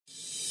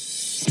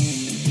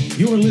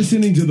You're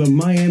listening to the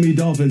Miami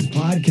Dolphins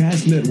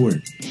Podcast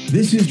Network.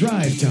 This is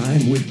Drive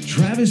Time with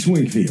Travis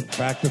Wingfield.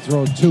 Back to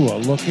throw Tua,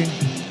 looking,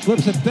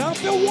 flips it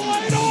downfield,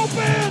 wide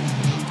open!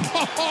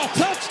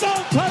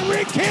 Touchdown,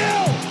 Tyreek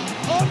Hill!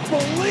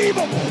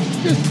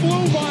 Unbelievable! Just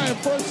flew by him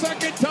for a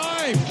second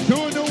time.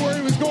 Tua knew where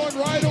he was going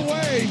right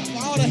away.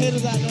 All the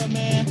haters out there,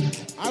 man.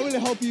 I really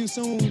hope you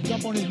soon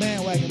jump on his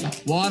bandwagon.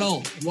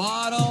 Waddle.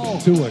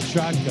 Tua,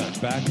 shotgun,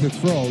 back to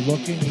throw,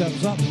 looking,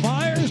 steps up,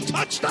 fires,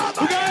 touchdown!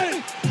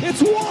 Again!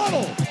 It's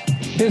Waddle!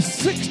 His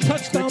sixth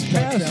touchdown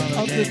pass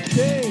of the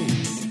day.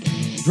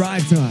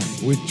 Drive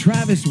Time with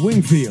Travis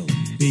Wingfield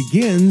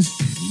begins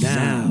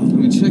now. Let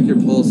me check your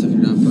pulse if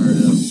you're not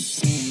fired up.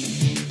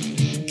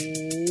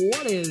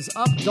 What is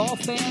up,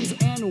 Dolphin fans,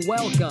 and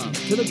welcome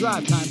to the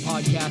Drive Time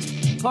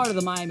Podcast, part of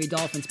the Miami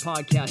Dolphins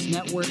Podcast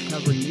Network,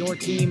 covering your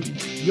team,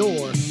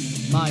 your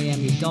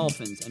Miami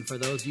Dolphins. And for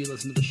those of you who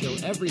listen to the show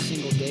every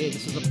single day,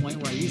 this is the point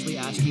where I usually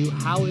ask you,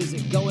 how is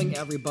it going,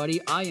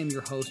 everybody? I am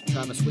your host,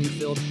 Travis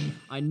Wingfield.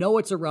 I know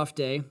it's a rough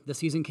day. The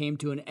season came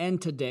to an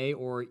end today,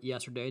 or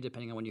yesterday,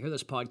 depending on when you hear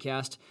this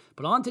podcast.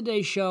 But on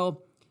today's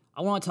show,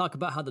 I want to talk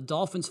about how the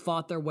Dolphins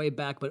fought their way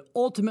back, but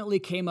ultimately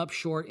came up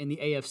short in the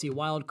AFC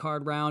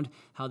wildcard round,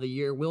 how the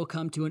year will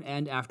come to an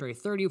end after a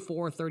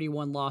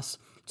 34-31 loss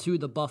to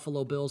the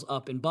Buffalo Bills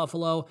up in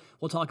Buffalo.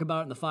 We'll talk about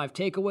it in the 5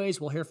 takeaways.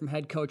 We'll hear from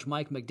head coach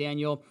Mike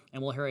McDaniel,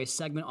 and we'll hear a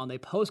segment on the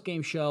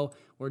post-game show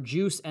where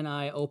Juice and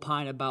I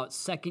opine about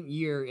second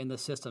year in the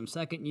system,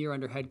 second year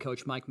under head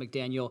coach Mike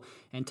McDaniel,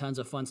 and tons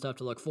of fun stuff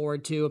to look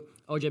forward to.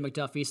 OJ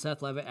McDuffie,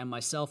 Seth Levitt, and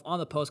myself on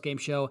the post-game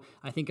show.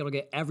 I think it'll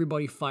get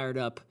everybody fired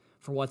up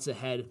for what's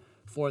ahead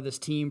for this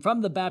team.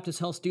 From the Baptist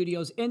Health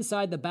Studios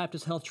inside the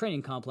Baptist Health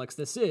Training Complex,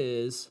 this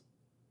is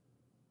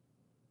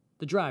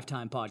the Drive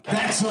Time Podcast.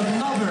 That's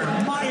another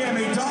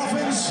Miami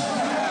Dolphins.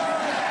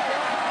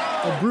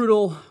 A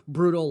brutal,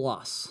 brutal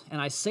loss. And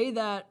I say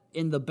that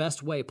in the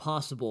best way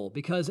possible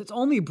because it's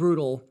only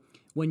brutal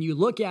when you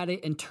look at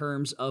it in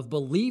terms of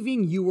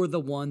believing you were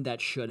the one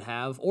that should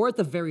have, or at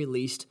the very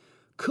least,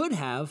 could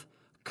have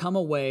come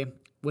away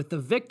with the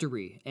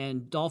victory.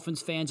 And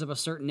Dolphins fans of a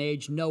certain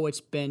age know it's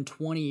been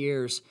 20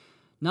 years,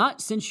 not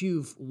since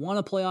you've won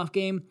a playoff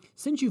game,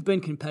 since you've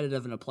been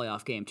competitive in a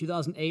playoff game.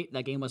 2008,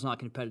 that game was not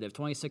competitive.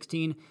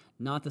 2016,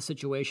 not the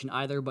situation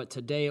either, but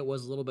today it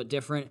was a little bit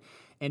different.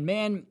 And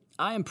man,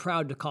 I am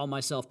proud to call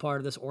myself part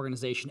of this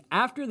organization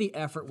after the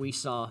effort we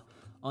saw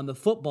on the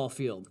football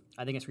field.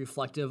 I think it's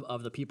reflective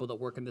of the people that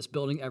work in this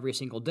building every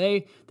single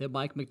day that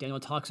Mike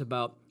McDaniel talks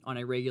about on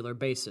a regular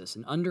basis.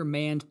 An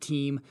undermanned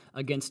team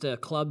against a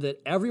club that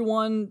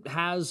everyone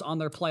has on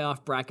their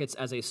playoff brackets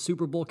as a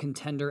Super Bowl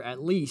contender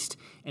at least,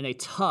 in a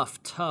tough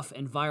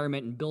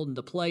environment and building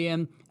to play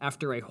in.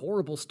 After a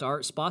horrible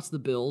start, spots the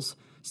Bills,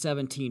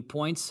 17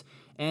 points,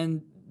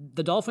 and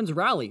the Dolphins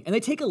rally, and they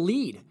take a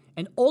lead,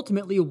 and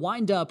ultimately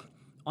wind up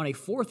on a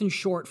 4th and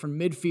short from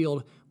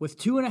midfield with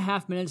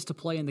 2.5 minutes to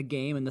play in the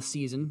game and the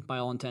season, by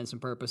all intents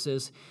and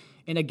purposes,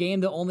 in a game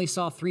that only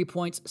saw 3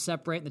 points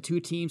separate the two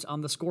teams on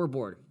the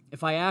scoreboard.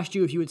 If I asked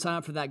you if you would sign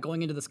up for that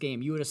going into this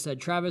game, you would have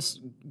said, Travis,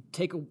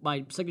 take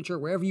my signature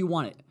wherever you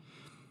want it.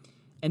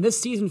 And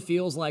this season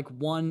feels like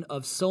one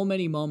of so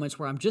many moments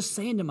where I'm just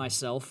saying to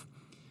myself,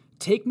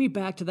 take me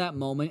back to that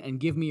moment and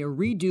give me a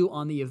redo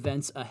on the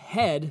events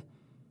ahead,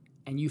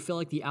 and you feel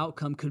like the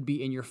outcome could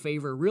be in your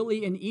favor,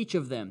 really, in each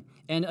of them.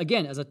 And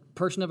again, as a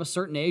person of a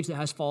certain age that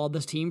has followed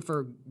this team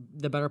for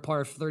the better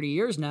part of 30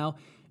 years now,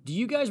 do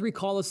you guys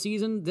recall a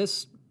season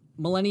this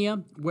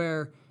millennia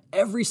where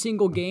every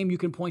single game you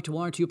can point to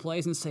 1 or 2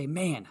 plays and say,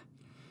 man,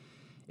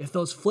 if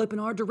those flip in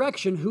our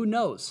direction, who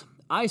knows?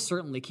 I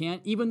certainly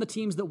can't. Even the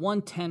teams that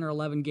won 10 or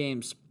 11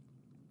 games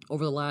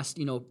over the last,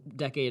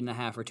 decade and a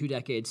half or 2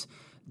 decades,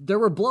 there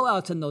were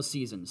blowouts in those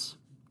seasons.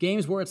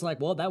 Games where it's like,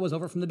 well, that was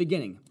over from the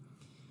beginning.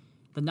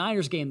 The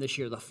Niners game this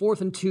year, the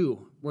 4th and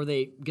 2, where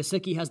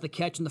Gesicki has the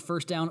catch and the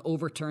first down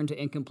overturned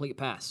to incomplete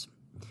pass.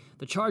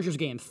 The Chargers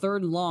game,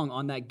 3rd and long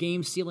on that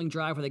game-sealing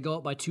drive where they go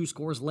up by 2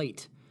 scores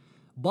late.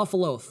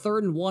 Buffalo, 3rd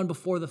and 1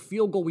 before the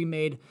field goal we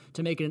made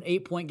to make it an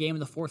 8-point game in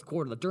the 4th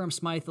quarter. The Durham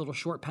Smythe little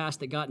short pass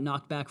that got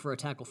knocked back for a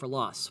tackle for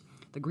loss.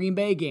 The Green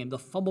Bay game, the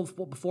fumble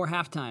before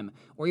halftime,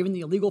 or even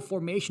the illegal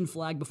formation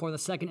flag before the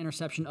second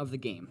interception of the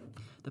game.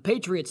 The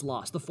Patriots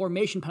lost, the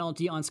formation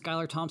penalty on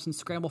Skylar Thompson's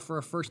scramble for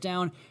a first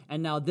down,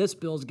 and now this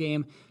Bills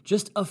game,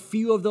 just a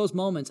few of those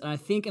moments. And I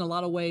think in a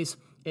lot of ways,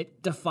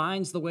 it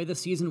defines the way the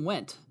season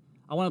went.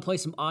 I want to play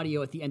some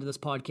audio at the end of this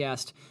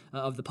podcast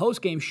of the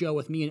post-game show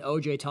with me and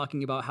OJ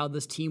talking about how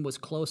this team was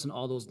close in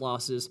all those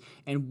losses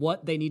and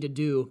what they need to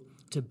do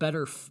to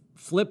better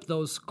flip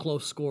those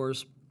close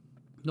scores,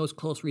 those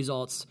close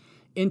results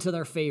into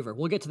their favor.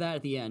 We'll get to that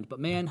at the end. But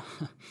man,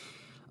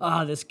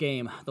 this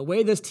game, the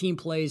way this team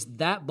plays,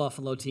 that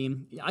Buffalo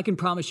team, I can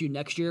promise you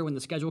next year when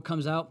the schedule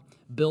comes out,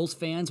 Bills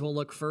fans will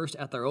look first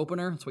at their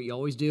opener. That's what you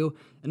always do.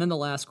 And then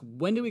they'll ask,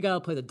 when do we got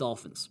to play the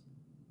Dolphins?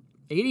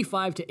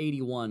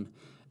 85-81.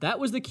 That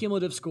was the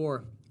cumulative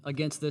score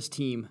against this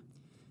team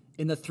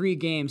in the 3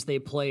 games they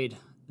played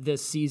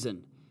this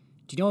season.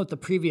 Do you know what the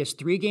previous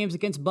 3 games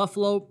against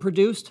Buffalo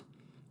produced?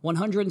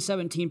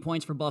 117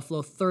 points for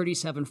Buffalo,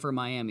 37 for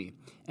Miami.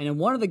 And in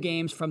one of the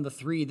games from the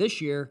 3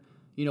 this year,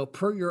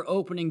 per your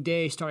opening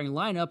day starting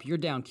lineup, you're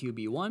down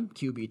QB1,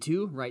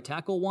 QB2, right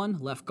tackle 1,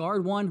 left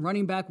guard 1,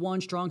 running back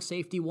 1, strong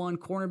safety 1,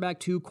 cornerback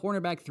 2,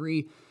 cornerback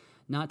 3,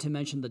 not to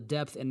mention the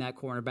depth in that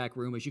cornerback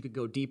room as you could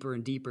go deeper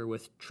and deeper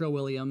with Trill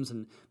Williams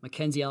and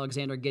Mackenzie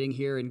Alexander getting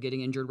here and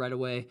getting injured right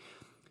away.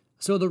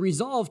 So the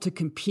resolve to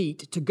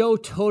compete, to go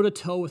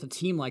toe-to-toe with a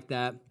team like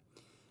that,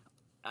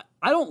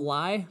 I don't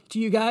lie to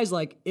you guys,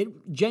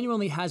 it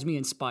genuinely has me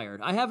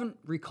inspired. I haven't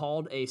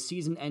recalled a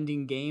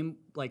season-ending game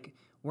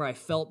where I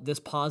felt this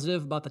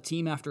positive about the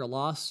team after a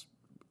loss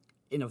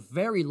in a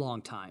very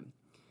long time.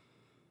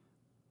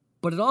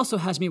 But it also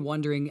has me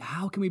wondering,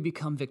 how can we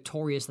become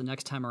victorious the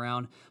next time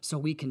around so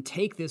we can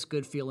take this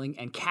good feeling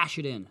and cash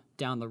it in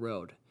down the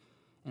road?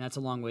 And that's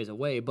a long ways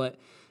away,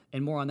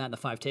 and more on that in the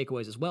 5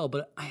 takeaways as well.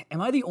 But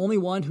am I the only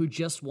one who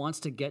just wants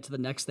to get to the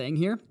next thing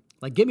here?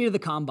 Get me to the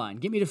combine,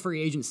 get me to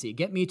free agency,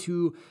 get me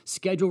to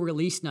schedule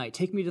release night,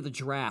 take me to the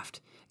draft,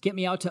 get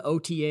me out to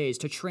OTAs,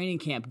 to training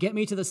camp, get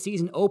me to the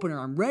season opener.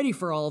 I'm ready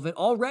for all of it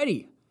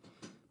already.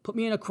 Put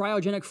me in a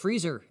cryogenic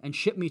freezer and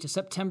ship me to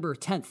September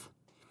 10th.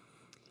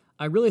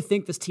 I really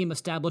think this team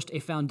established a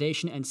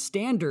foundation and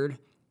standard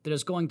that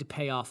is going to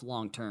pay off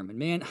long term. And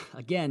man,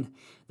 again,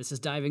 this is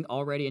diving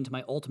already into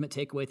my ultimate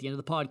takeaway at the end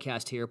of the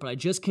podcast here, but I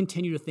just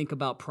continue to think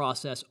about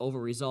process over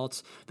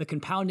results, the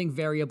compounding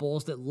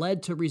variables that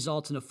led to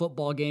results in a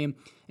football game,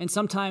 and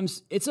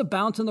sometimes it's a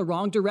bounce in the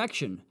wrong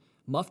direction.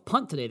 Muff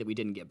punt today that we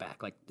didn't get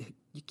back.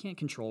 You can't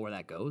control where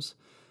that goes.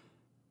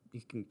 You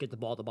can get the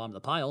ball at the bottom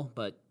of the pile,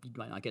 but you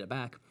might not get it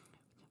back.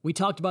 We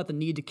talked about the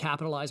need to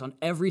capitalize on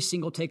every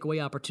single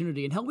takeaway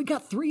opportunity, and hell, we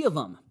got 3 of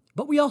them.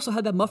 But we also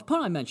had that muff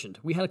punt I mentioned.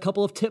 We had a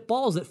couple of tip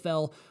balls that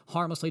fell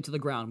harmlessly to the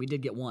ground. We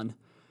did get 1.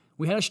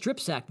 We had a strip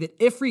sack that,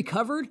 if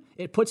recovered,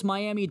 it puts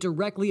Miami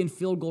directly in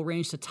field goal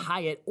range to tie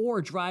it or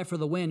drive for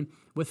the win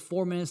with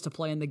 4 minutes to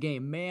play in the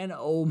game. Man,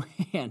 oh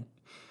man.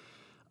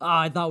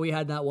 I thought we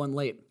had that one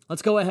late.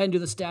 Let's go ahead and do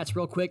the stats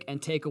real quick and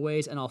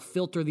takeaways, and I'll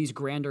filter these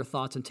grander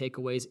thoughts and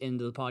takeaways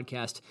into the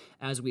podcast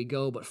as we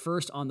go. But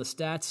first, on the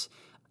stats,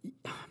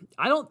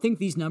 I don't think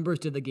these numbers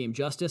did the game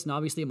justice, and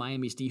obviously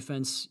Miami's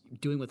defense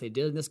doing what they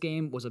did in this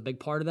game was a big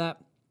part of that.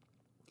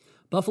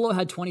 Buffalo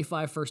had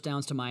 25 first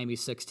downs to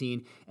Miami's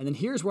 16, and then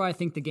here's where I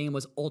think the game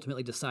was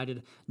ultimately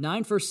decided.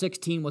 9 for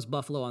 16 was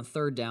Buffalo on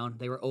 3rd down.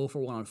 They were 0 for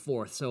 1 on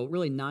 4th, so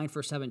really 9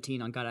 for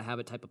 17 on gotta have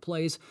it type of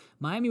plays.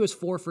 Miami was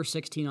 4 for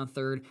 16 on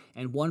 3rd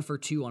and 1 for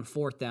 2 on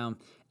 4th down.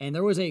 And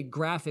there was a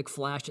graphic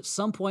flashed at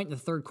some point in the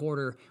 3rd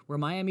quarter where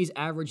Miami's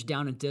average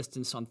down and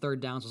distance on 3rd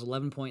downs was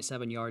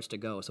 11.7 yards to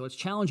go. So it's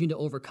challenging to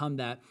overcome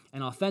that.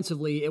 And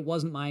offensively, it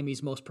wasn't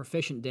Miami's most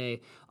proficient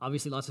day.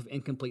 Obviously, lots of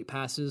incomplete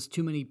passes,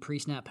 too many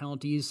pre-snap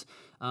penalties.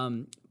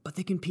 But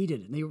they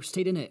competed, and they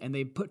stayed in it, and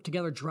they put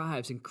together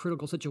drives in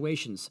critical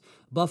situations.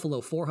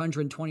 Buffalo,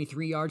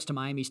 423 yards to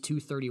Miami's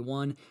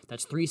 231.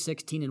 That's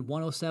 316 and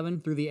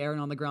 107 through the air and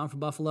on the ground for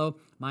Buffalo.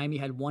 Miami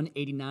had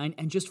 189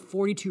 and just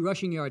 42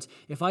 rushing yards.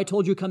 If I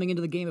told you coming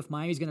into the game, if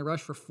Miami's going to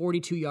rush for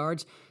 42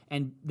 yards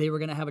and they were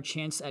going to have a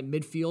chance at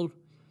midfield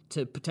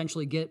to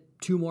potentially get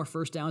 2 more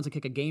first downs and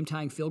kick a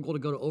game-tying field goal to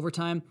go to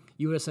overtime,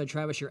 you would have said,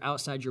 Travis, you're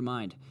outside your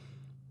mind.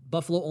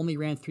 Buffalo only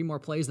ran 3 more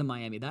plays than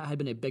Miami. That had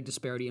been a big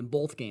disparity in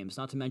both games,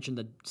 not to mention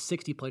the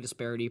 60-play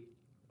disparity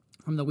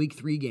from the Week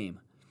 3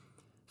 game.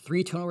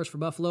 3 turnovers for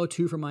Buffalo,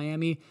 2 for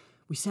Miami.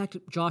 We sacked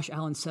Josh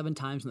Allen 7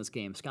 times in this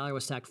game. Skylar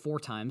was sacked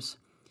 4 times.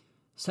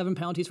 7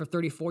 penalties for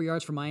 34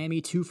 yards for Miami,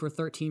 2 for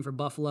 13 for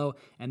Buffalo,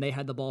 and they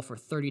had the ball for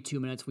 32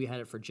 minutes. We had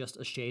it for just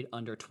a shade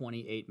under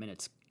 28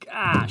 minutes.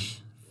 Gosh,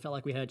 felt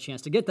like we had a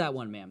chance to get that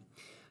one, man.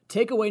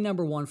 Takeaway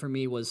number 1 for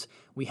me was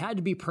we had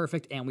to be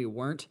perfect, and we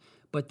weren't.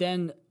 But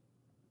then,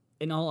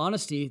 in all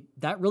honesty,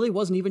 that really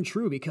wasn't even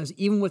true because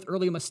even with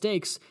early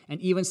mistakes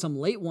and even some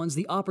late ones,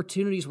 the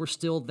opportunities were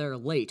still there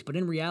late. But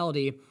in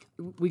reality,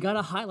 we got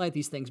to highlight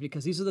these things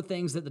because these are the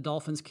things that the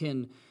Dolphins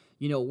can,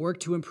 work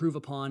to improve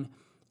upon.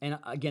 And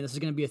again, this is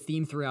going to be a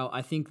theme throughout.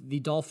 I think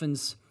the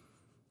Dolphins'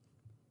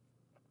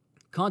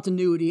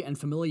 continuity and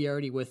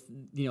familiarity with,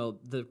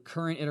 the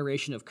current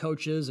iteration of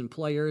coaches and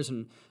players,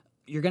 and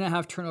you're going to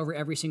have turnover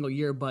every single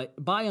year, but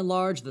by and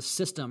large, the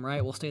system,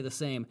 right, will stay the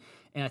same.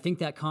 And I think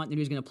that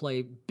continuity is going to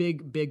play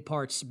big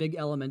parts, big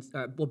elements,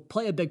 will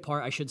play a big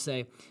part, I should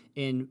say,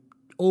 in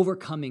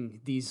overcoming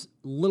these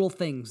little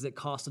things that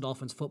cost the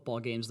Dolphins football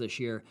games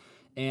this year.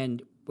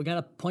 And we got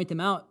to point them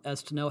out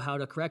as to know how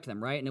to correct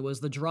them, right? And it was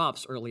the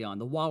drops early on.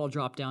 The Waddle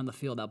drop down the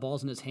field. That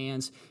ball's in his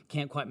hands,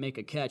 can't quite make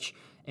a catch.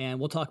 And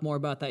we'll talk more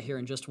about that here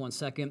in just 1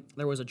 second.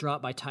 There was a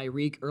drop by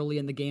Tyreek early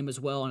in the game as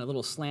well, and a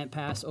little slant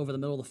pass over the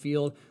middle of the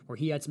field where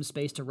he had some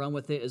space to run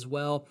with it as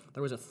well.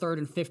 There was a 3rd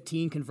and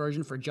 15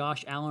 conversion for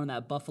Josh Allen in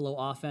that Buffalo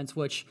offense,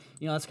 which,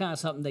 that's kind of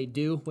something they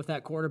do with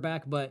that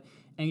quarterback. But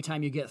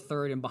anytime you get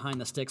third and behind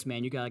the sticks,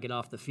 man, you got to get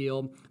off the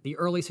field. The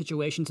early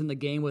situations in the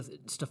game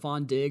with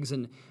Stephon Diggs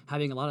and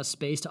having a lot of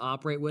space to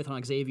operate with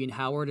on Xavier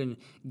Howard and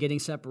getting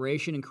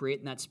separation and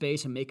creating that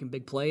space and making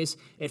big plays,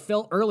 it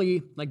felt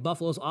early like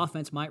Buffalo's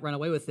offense might run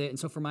away with it. And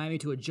so for Miami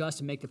to adjust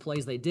and make the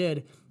plays they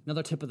did,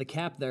 another tip of the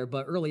cap there.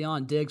 But early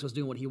on, Diggs was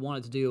doing what he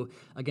wanted to do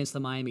against the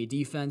Miami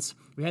defense.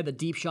 We had the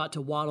deep shot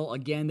to Waddle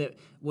again that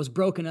was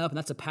broken up, and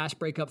that's a pass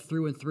breakup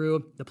through and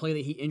through. The play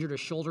that he injured his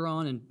shoulder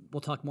on, and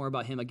we'll talk more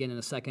about him again in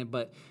a second,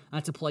 but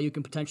that's a play you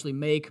can potentially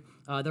make.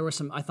 There were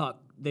some, I thought,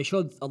 they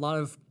showed a lot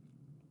of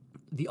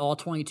the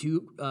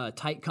all-22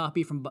 tight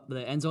copy from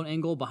the end zone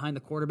angle behind the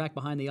quarterback,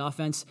 behind the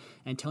offense,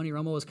 and Tony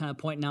Romo was kind of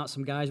pointing out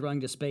some guys running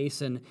to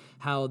space and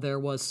how there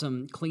was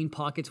some clean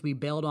pockets we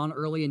bailed on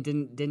early and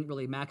didn't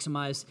really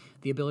maximize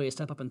the ability to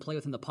step up and play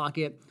within the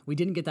pocket. We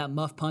didn't get that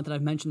muff punt that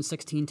I've mentioned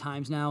 16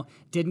 times now.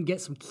 Didn't get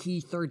some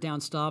key third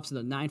down stops in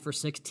the 9 for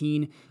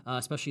 16,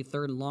 especially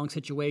third and long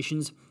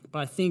situations. But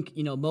I think,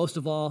 most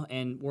of all,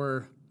 and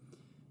we're,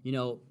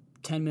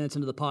 10 minutes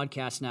into the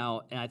podcast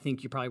now, and I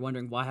think you're probably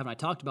wondering, why haven't I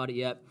talked about it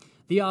yet?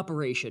 The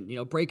operation,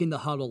 breaking the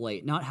huddle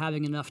late, not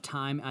having enough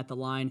time at the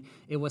line.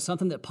 It was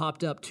something that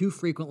popped up too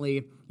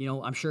frequently,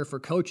 I'm sure for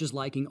coaches'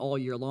 liking all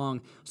year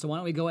long. So why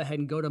don't we go ahead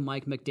and go to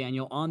Mike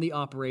McDaniel on the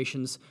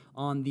operations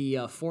on the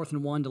 4th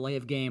and 1 delay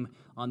of game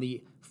on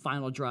the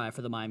final drive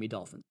for the Miami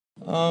Dolphins.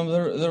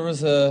 There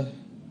was a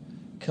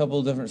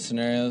couple different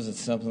scenarios.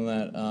 It's something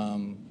that,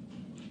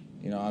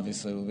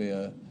 obviously will be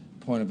a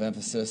point of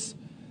emphasis.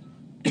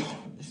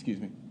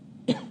 Excuse me.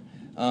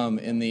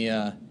 In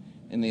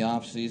the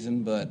off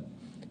season, but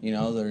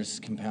there's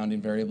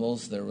compounding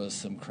variables. There was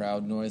some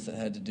crowd noise that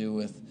had to do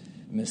with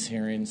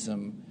mishearing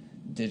some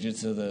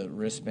digits of the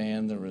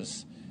wristband. There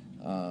was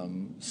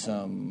some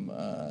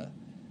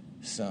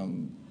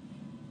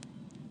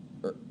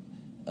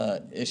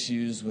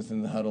issues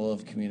within the huddle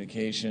of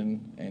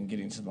communication and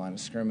getting to the line of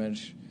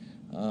scrimmage.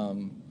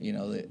 And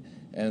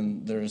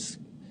there's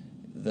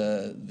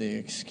the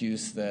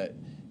excuse that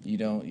you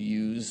don't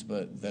use,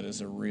 but that is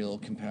a real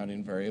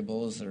compounding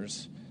variable. Is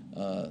there's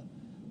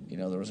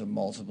there was a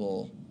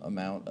multiple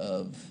amount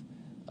of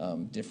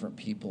different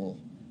people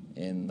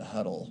in the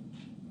huddle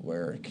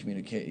where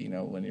communicate.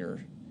 When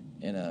you're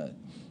in a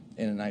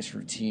nice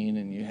routine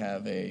and you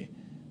have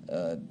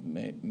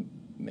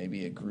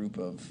maybe a group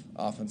of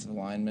offensive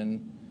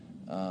linemen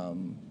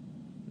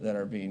that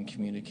are being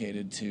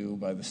communicated to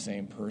by the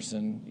same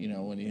person.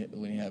 When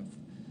you have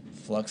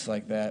flux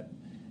like that,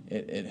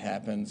 it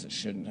happens. It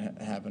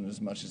shouldn't happen as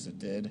much as it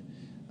did.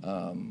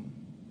 And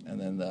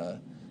then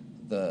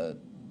the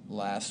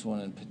last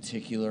one in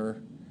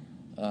particular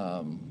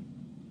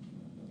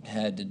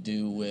had to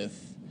do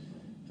with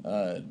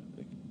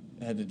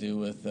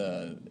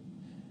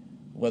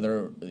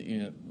whether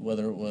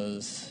it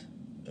was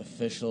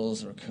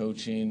officials or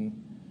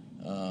coaching.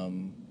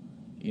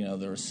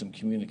 There was some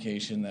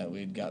communication that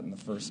we'd gotten the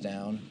first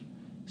down,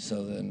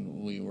 so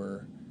then we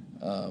were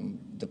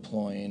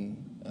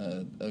deploying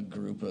a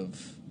group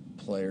of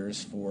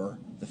players for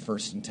the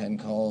 1st and 10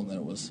 call, and then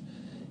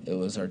it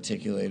was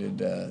articulated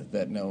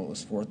that no, it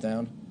was 4th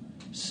down.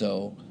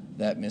 So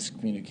that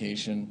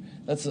miscommunication,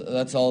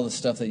 that's all the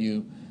stuff that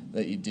you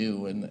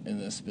do in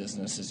this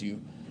business, is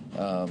you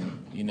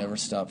never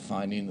stop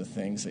finding the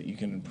things that you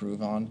can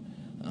improve on,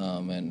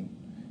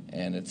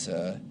 and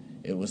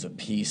it was a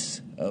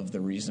piece of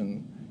the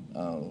reason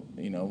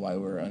why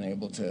we're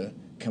unable to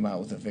come out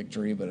with a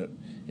victory, but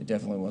it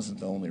definitely wasn't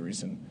the only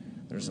reason.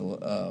 There's a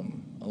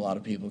lot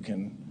of people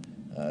can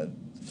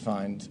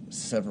find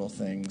several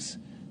things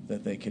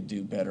that they could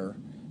do better,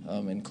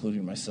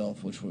 including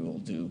myself, which we will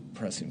do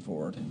pressing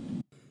forward.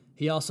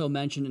 He also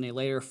mentioned in a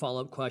later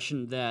follow-up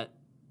question that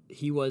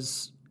he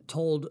was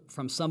told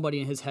from somebody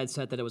in his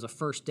headset that it was a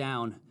 1st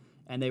down,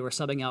 and they were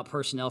subbing out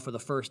personnel for the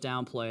 1st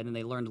down play, and then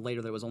they learned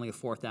later that it was only a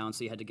 4th down,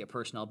 so you had to get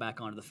personnel back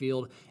onto the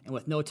field. And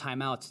with no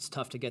timeouts, it's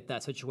tough to get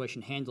that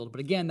situation handled. But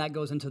again, that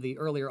goes into the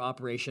earlier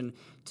operation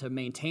to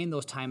maintain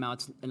those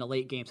timeouts in a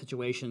late game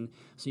situation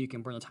so you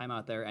can burn the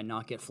timeout there and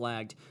not get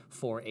flagged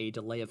for a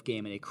delay of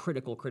game in a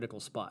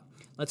critical spot.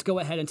 Let's go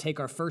ahead and take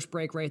our first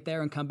break right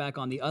there and come back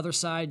on the other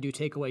side, do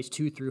takeaways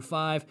 2 through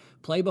 5,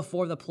 play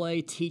before the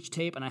play, teach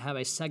tape, and I have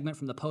a segment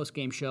from the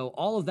post-game show.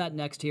 All of that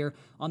next here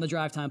on the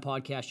Drive Time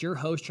Podcast. Your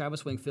host,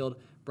 Travis Wingfield,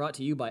 brought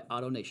to you by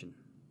Auto Nation.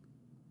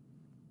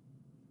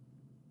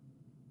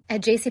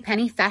 At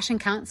JCPenney, fashion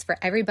counts for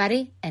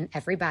everybody and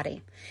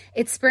everybody.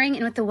 It's spring,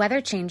 and with the weather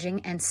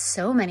changing and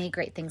so many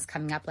great things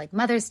coming up like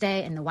Mother's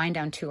Day and the Wind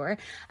Down Tour,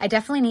 I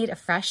definitely need a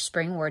fresh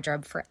spring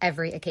wardrobe for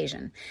every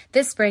occasion.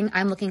 This spring,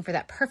 I'm looking for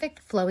that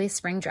perfect flowy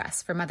spring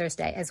dress for Mother's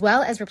Day, as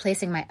well as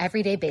replacing my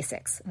everyday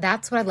basics.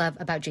 That's what I love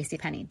about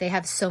JCPenney. They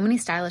have so many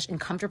stylish and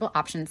comfortable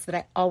options that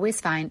I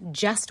always find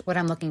just what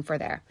I'm looking for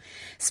there.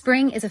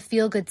 Spring is a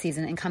feel-good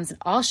season and comes in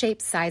all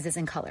shapes, sizes,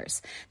 and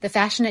colors. The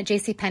fashion at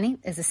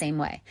JCPenney is the same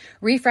way.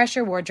 Refresh Refresh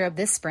your wardrobe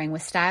this spring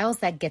with styles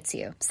that gets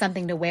you,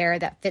 something to wear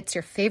that fits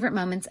your favorite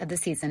moments of the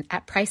season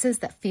at prices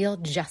that feel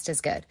just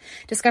as good.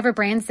 Discover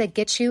brands that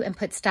get you and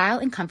put style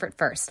and comfort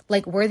first,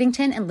 like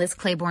Worthington and Liz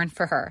Claiborne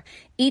for her,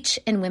 each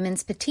in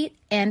women's petite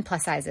and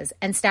plus sizes,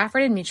 and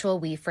Stafford and Mutual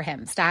Weave for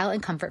him, style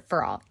and comfort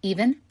for all,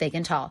 even big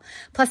and tall.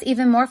 Plus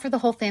even more for the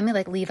whole family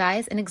like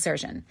Levi's and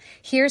Exertion.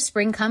 Here,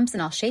 spring comes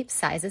in all shapes,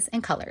 sizes,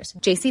 and colors.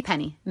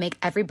 JCPenney, make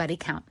everybody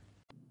count.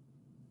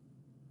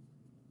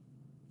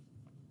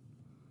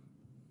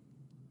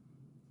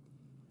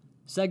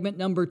 Segment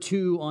number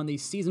 2 on the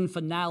season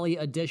finale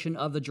edition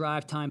of the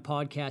Drive Time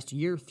Podcast,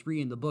 year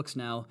 3 in the books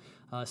now.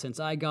 Since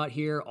I got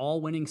here, all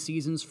winning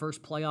seasons,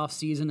 first playoff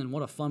season, and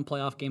what a fun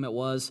playoff game it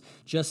was.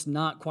 Just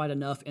not quite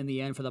enough in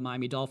the end for the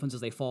Miami Dolphins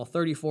as they fall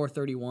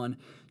 34-31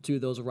 to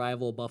those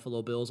rival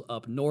Buffalo Bills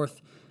up north.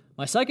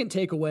 My second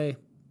takeaway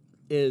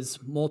is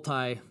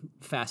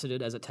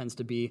multifaceted, as it tends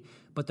to be,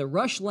 but the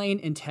rush lane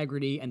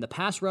integrity and the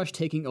pass rush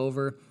taking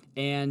over,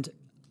 and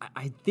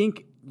I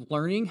think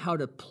learning how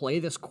to play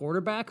this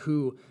quarterback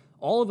who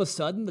all of a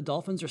sudden the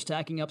Dolphins are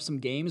stacking up some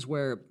games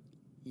where,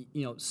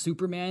 you know,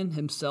 Superman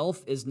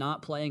himself is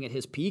not playing at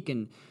his peak,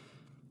 and,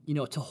 you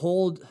know, to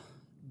hold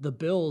the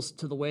Bills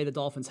to the way the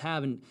Dolphins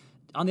have. And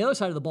on the other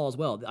side of the ball as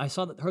well, I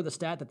heard the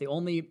stat that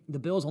the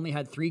Bills only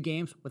had 3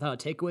 games without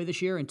a takeaway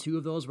this year, and 2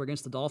 of those were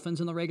against the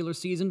Dolphins in the regular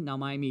season. Now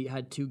Miami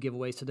had 2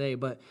 giveaways today,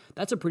 but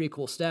that's a pretty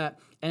cool stat.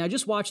 And I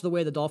just watched the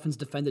way the Dolphins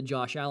defended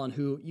Josh Allen,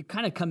 who you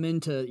kind of come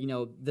into, you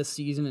know, this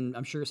season, and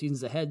I'm sure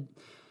seasons ahead,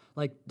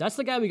 like, that's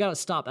the guy we got to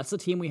stop. That's the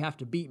team we have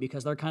to beat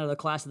because they're kind of the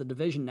class of the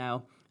division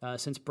now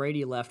since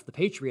Brady left the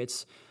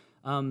Patriots.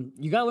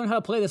 You got to learn how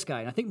to play this guy.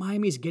 And I think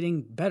Miami's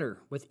getting better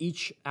with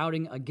each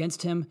outing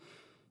against him.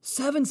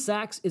 7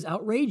 sacks is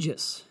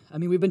outrageous. I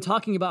mean, we've been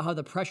talking about how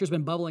the pressure's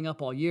been bubbling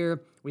up all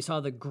year. We saw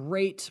the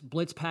great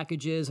blitz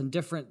packages and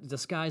different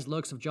disguised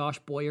looks of Josh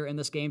Boyer in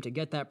this game to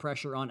get that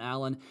pressure on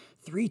Allen.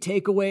 3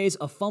 takeaways,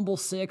 a fumble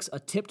 6, a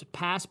tipped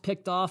pass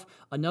picked off,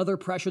 another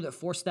pressure that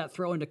forced that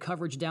throw into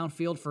coverage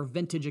downfield for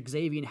vintage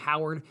Xavier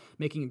Howard,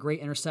 making a great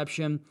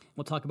interception.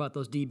 We'll talk about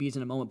those DBs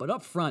in a moment. But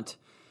up front,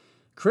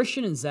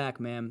 Christian and Zach,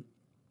 man,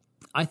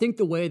 I think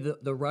the way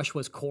the rush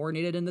was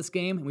coordinated in this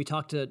game, and we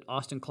talked to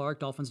Austin Clark,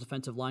 Dolphins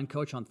defensive line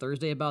coach, on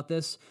Thursday about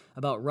this,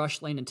 about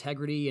rush lane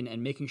integrity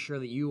and making sure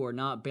that you are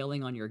not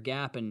bailing on your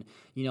gap. And,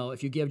 you know,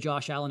 if you give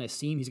Josh Allen a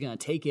seam, he's going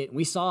to take it. And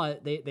we saw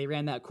it. They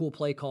ran that cool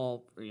play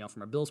call, you know,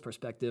 from a Bills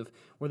perspective,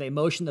 where they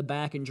motion the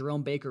back and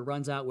Jerome Baker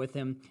runs out with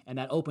him, and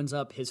that opens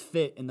up his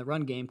fit in the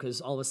run game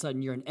because all of a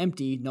sudden you're an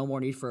empty, no more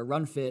need for a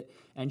run fit,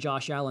 and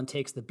Josh Allen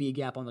takes the B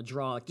gap on the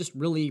draw. Like, just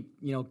really,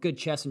 you know, good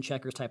chess and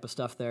checkers type of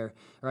stuff there.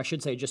 Or I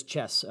should say just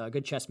chess, a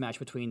good chess match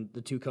between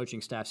the 2 coaching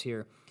staffs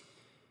here.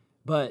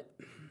 But,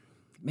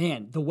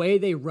 man, the way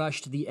they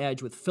rushed the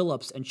edge with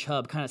Phillips and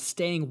Chubb kind of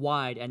staying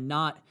wide and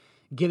not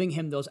giving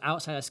him those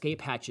outside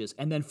escape hatches.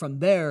 And then from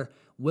there,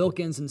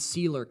 Wilkins and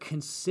Sealer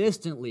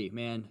consistently,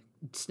 man,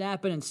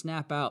 snap in and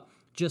snap out,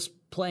 just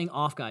playing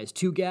off guys.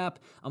 2 gap,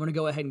 I'm going to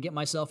go ahead and get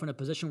myself in a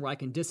position where I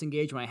can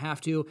disengage when I have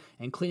to,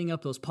 and cleaning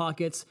up those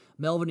pockets.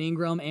 Melvin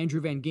Ingram,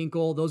 Andrew Van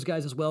Ginkel, those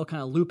guys as well,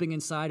 kind of looping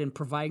inside and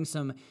providing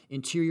some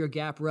interior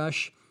gap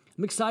rush.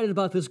 I'm excited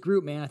about this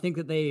group, man. I think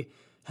that they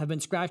have been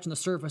scratching the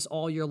surface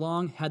all year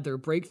long, had their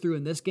breakthrough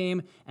in this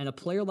game, and a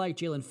player like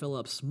Jalen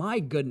Phillips, my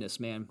goodness,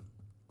 man.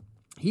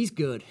 He's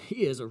good.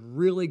 He is a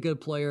really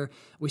good player.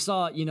 We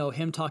saw, you know,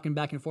 him talking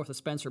back and forth with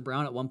Spencer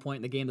Brown at one point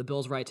in the game, the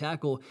Bills' right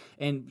tackle,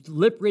 and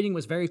lip reading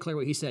was very clear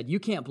what he said. You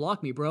can't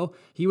block me, bro.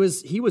 He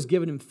was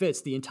giving him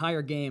fits the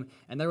entire game,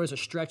 and there was a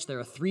stretch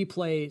there, 3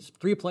 plays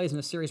in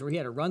a series where he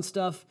had to run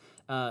stuff,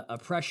 a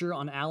pressure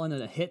on Allen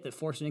and a hit that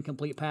forced an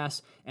incomplete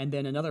pass, and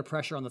then another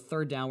pressure on the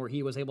 3rd down where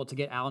he was able to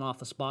get Allen off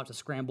the spot to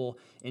scramble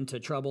into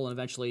trouble and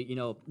eventually, you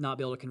know, not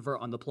be able to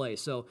convert on the play.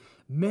 So,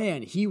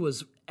 man, he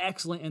was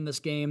excellent in this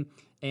game.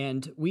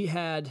 And we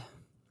had,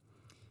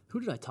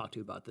 who did I talk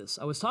to about this?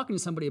 I was talking to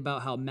somebody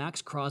about how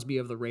Max Crosby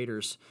of the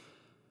Raiders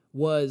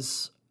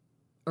was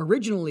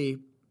originally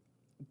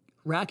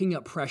racking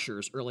up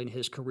pressures early in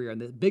his career, and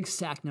the big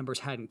sack numbers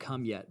hadn't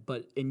come yet.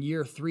 But in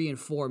year 3 and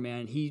 4,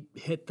 man, he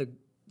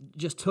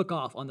just took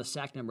off on the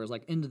sack numbers,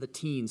 like into the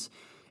teens.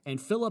 And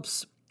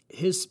Phillips,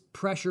 his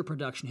pressure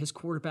production, his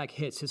quarterback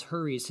hits, his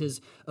hurries,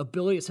 his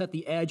ability to set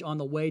the edge on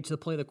the way to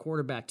play the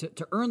quarterback,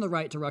 to earn the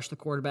right to rush the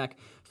quarterback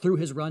through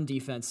his run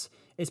defense.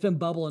 It's been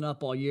bubbling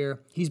up all year.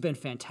 He's been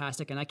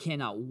fantastic, and I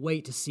cannot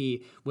wait to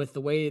see with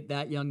the way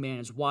that young man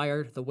is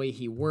wired, the way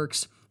he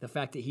works, the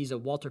fact that he's a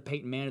Walter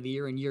Payton Man of the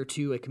Year in year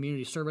 2, a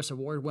Community Service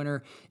Award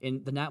winner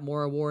in the Nat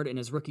Moore Award in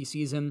his rookie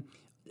season.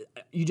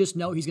 You just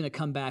know he's going to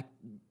come back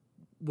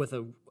with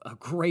a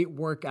great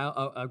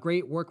workout, a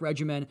great work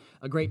regimen,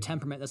 a great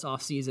temperament this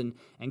offseason,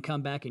 and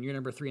come back in year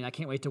number 3. And I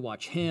can't wait to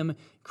watch him,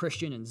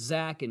 Christian, and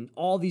Zach, and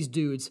all these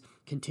dudes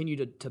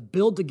continue to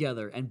build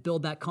together and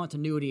build that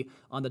continuity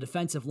on the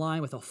defensive line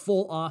with a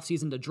full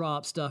offseason to draw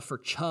up stuff for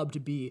Chubb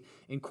to be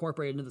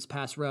incorporated into this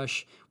pass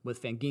rush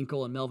with Van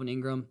Ginkel and Melvin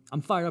Ingram.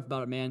 I'm fired up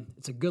about it, man.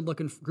 It's a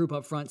good-looking group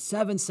up front.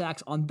 7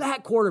 sacks on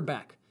that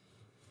quarterback.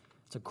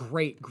 It's a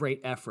great,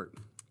 great effort.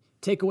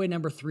 Takeaway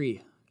number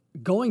 3,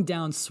 going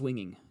down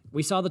swinging.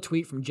 We saw the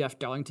tweet from Jeff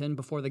Darlington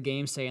before the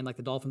game saying like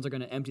the Dolphins are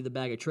going to empty the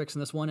bag of tricks in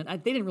this one. And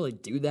they didn't really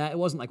do that. It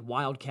wasn't like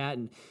wildcat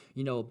and,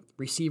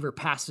 receiver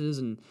passes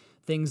and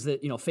things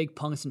that, fake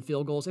punts and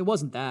field goals. It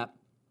wasn't that.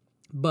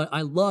 But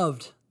I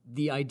loved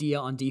the idea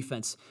on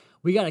defense.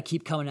 We got to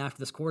keep coming after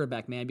this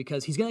quarterback, man,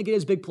 because he's going to get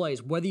his big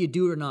plays, whether you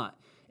do it or not.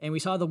 And we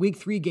saw the week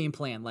 3 game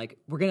plan. Like,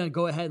 we're going to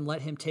go ahead and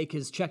let him take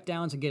his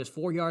checkdowns and get his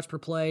 4 yards per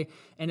play.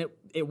 And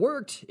it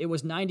worked. It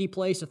was 90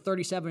 plays to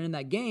 37 in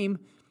that game.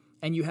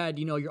 And you had,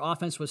 your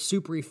offense was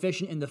super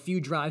efficient in the few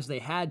drives they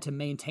had to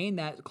maintain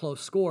that close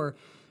score.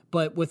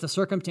 But with the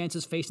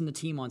circumstances facing the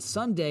team on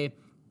Sunday,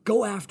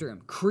 go after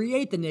him.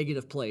 Create the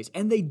negative plays.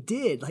 And they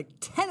did, like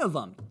 10 of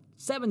them.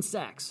 7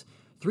 sacks.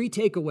 3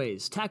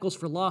 takeaways. Tackles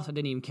for loss, I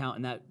didn't even count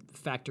in that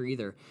factor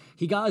either.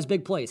 He got his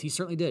big plays. He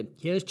certainly did.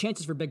 He had his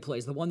chances for big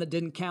plays. The one that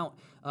didn't count,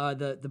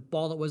 the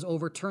ball that was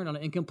overturned on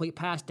an incomplete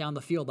pass down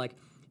the field. Like,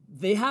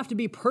 they have to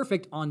be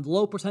perfect on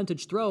low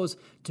percentage throws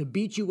to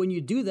beat you when you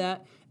do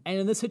that. And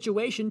in this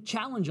situation,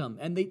 challenge them.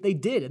 And they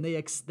did. And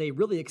they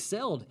really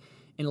excelled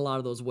in a lot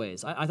of those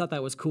ways. I thought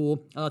that was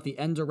cool. I thought the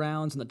end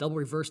arounds and the double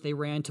reverse they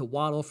ran to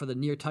Waddle for the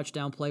near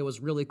touchdown play was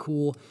really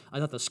cool. I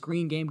thought the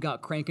screen game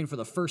got cranking for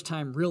the first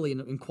time really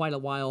in quite a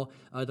while.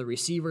 The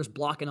receivers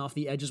blocking off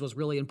the edges was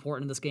really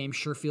important in this game.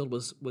 Sherfield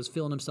was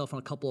feeling himself on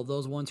a couple of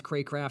those ones.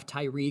 Craycraft,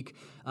 Tyreek.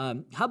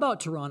 How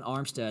about Teron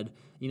Armstead,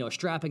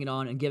 strapping it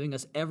on and giving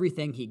us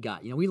everything he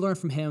got? We learned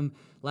from him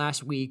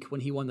last week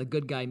when he won the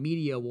Good Guy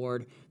Media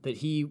Award that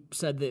he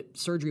said that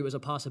surgery was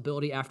a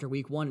possibility after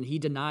week 1, and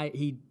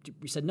he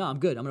said, no, I'm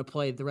good. I'm going to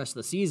play the rest of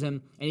the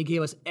season. And he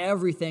gave us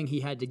everything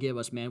he had to give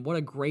us, man. What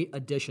a great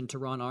addition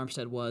Teron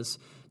Armstead was,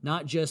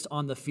 not just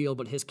on the field,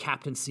 but his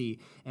captaincy.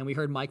 And we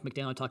heard Mike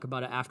McDaniel talk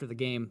about it after the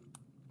game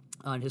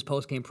on his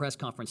post-game press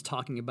conference,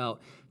 talking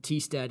about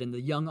Teestead and the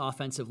young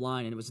offensive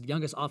line, and it was the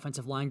youngest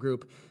offensive line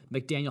group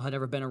McDaniel had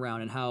ever been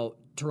around, and how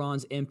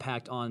Teron's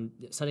impact on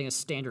setting a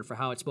standard for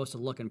how it's supposed to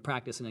look in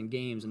practice and in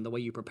games and the way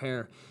you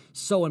prepare,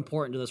 so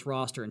important to this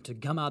roster. And to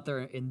come out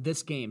there in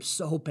this game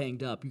so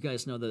banged up, you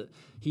guys know that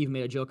he even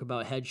made a joke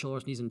about head,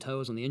 shoulders, knees, and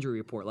toes on the injury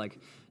report. Like,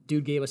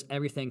 dude gave us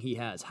everything he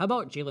has. How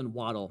about Jalen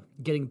Waddle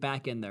getting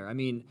back in there? I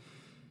mean,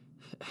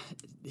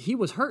 he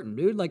was hurting,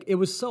 dude. Like, it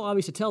was so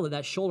obvious to tell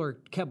that shoulder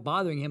kept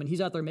bothering him, and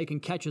he's out there making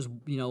catches,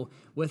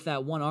 with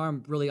that one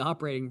arm really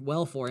operating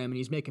well for him, and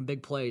he's making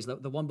big plays.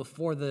 The one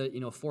before the,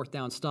 4th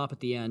down stop at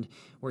the end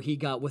where he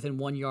got within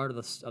 1 yard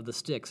of the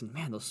sticks, and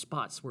man, those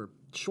spots were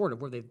short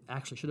of where they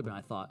actually should have been,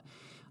 I thought.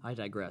 I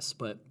digress.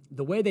 But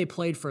the way they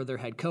played for their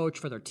head coach,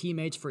 for their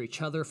teammates, for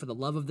each other, for the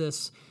love of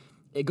this,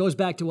 it goes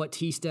back to what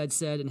Teestead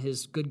said in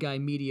his Good Guy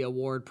Media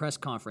Award press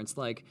conference.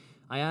 Like,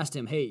 I asked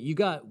him, hey, you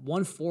got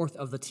 1/4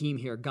 of the team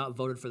here got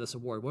voted for this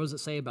award. What does that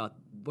say about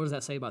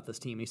this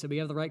team? And he said, we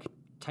have the right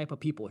type of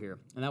people here.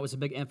 And that was a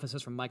big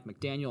emphasis from Mike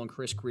McDaniel and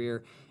Chris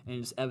Greer,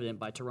 and it's evident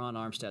by Teron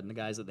Armstead and the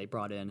guys that they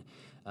brought in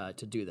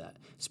to do that.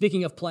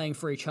 Speaking of playing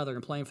for each other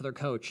and playing for their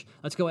coach,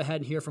 let's go ahead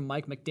and hear from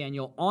Mike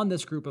McDaniel on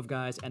this group of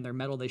guys and their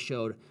mettle they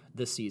showed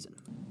this season.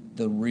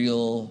 The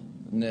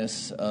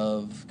realness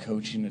of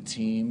coaching a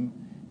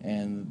team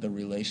and the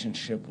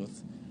relationship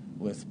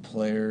with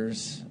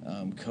players,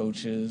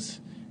 coaches,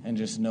 and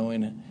just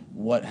knowing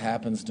what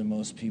happens to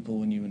most people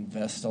when you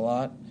invest a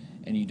lot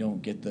and you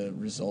don't get the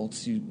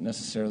results you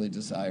necessarily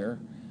desire.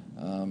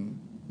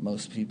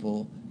 Most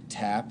people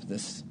tap.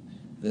 This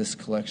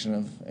collection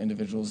of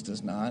individuals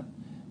does not.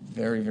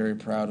 Very, very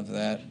proud of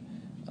that.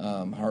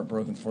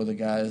 Heartbroken for the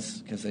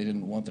guys because they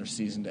didn't want their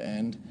season to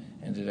end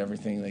and did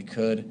everything they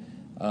could.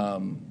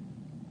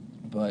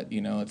 But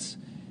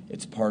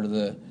it's part of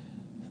the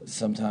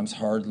sometimes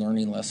hard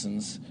learning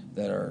lessons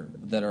that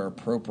are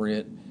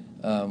appropriate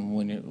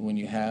when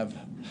you have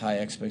high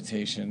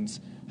expectations,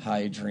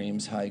 high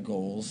dreams, high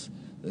goals.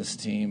 This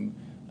team,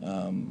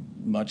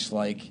 much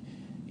like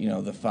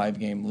the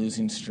 5-game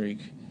losing streak,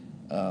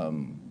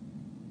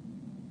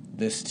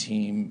 this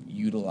team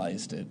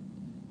utilized it,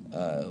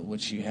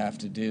 which you have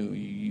to do.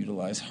 You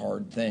utilize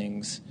hard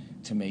things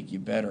to make you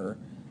better,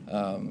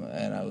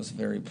 and I was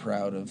very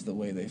proud of the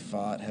way they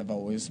fought. Have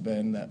always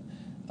been that.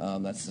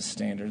 That's the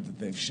standard that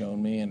they've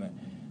shown me, and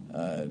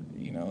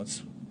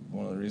it's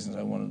one of the reasons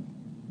I wanted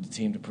the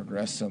team to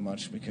progress so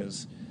much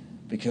because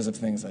of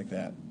things like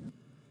that.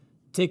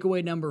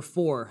 Takeaway number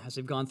 4, as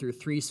we've gone through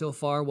 3 so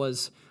far,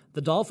 was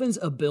the Dolphins'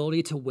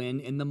 ability to win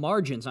in the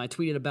margins. And I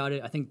tweeted about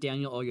it. I think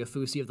Daniel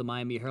Oyefusi of the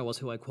Miami Herald was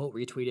who I quote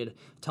retweeted,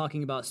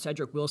 talking about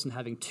Cedric Wilson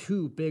having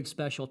 2 big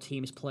special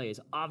teams plays.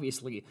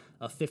 Obviously,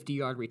 a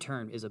 50-yard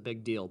return is a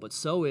big deal, but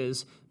so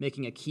is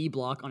making a key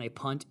block on a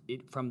punt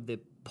from the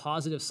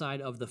positive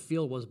side of the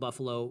field was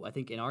Buffalo, I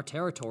think in our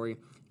territory,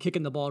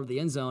 kicking the ball to the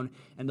end zone,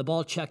 and the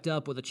ball checked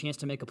up with a chance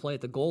to make a play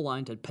at the goal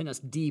line to pin us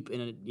deep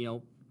in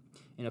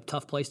a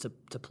tough place to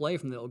play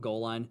from the goal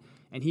line,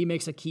 and he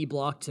makes a key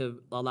block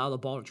to allow the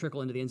ball to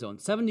trickle into the end zone.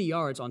 70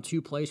 yards on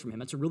 2 plays from him.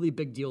 That's a really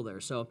big deal there.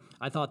 So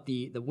I thought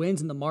the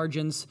wins and the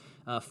margins,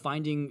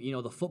 finding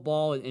the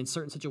football in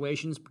certain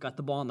situations, got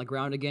the ball on the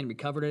ground again,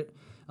 recovered it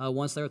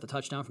once there with the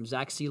touchdown from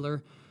Zach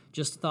Sealer.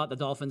 Just thought the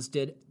Dolphins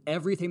did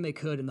everything they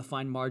could in the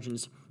fine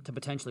margins to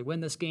potentially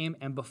win this game.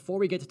 And before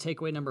we get to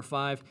takeaway number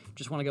 5,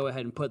 just want to go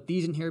ahead and put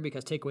these in here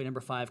because takeaway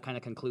number 5 kind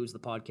of concludes the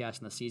podcast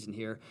and the season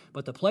here.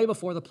 But the play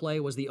before the play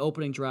was the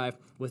opening drive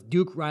with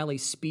Duke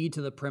Riley's speed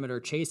to the perimeter,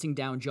 chasing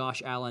down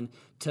Josh Allen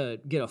to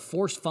get a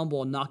forced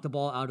fumble and knock the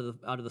ball out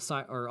of the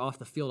side, or off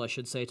the field, I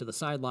should say, to the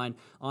sideline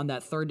on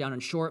that 3rd down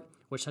and short,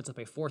 which sets up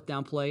a 4th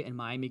down play, and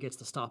Miami gets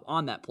the stop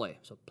on that play.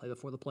 So play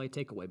before the play,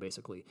 takeaway,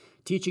 basically.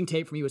 Teaching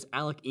tape for me was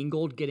Alec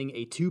Ingold getting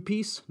a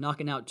 2-piece,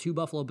 knocking out 2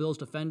 Buffalo Bills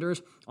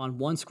defenders on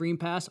 1 screen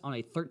pass on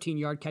a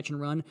 13-yard catch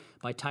and run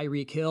by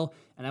Tyreek Hill.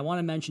 And I want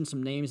to mention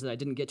some names that I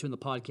didn't get to in the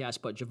podcast,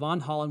 but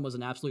Javon Holland was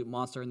an absolute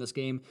monster in this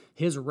game.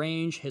 His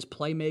range, his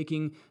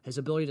playmaking, his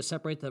ability to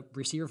separate the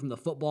receiver from the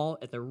football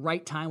at the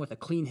right time with a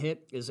clean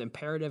hit is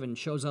imperative and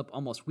shows up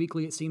almost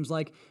weekly, it seems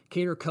like.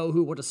 Kader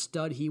Kohu, what a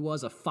stud he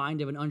was, a find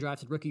of an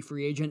undrafted rookie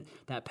free agent.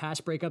 That pass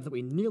breakup that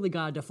we nearly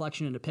got a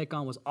deflection and a pick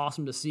on was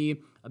awesome to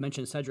see. I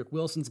mentioned Cedric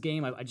Wilson's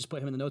game. I just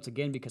put him in the notes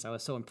again because I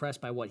was so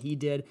impressed by what he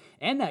did.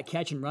 And that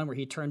catch and run where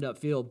he turned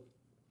upfield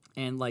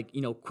and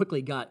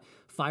quickly got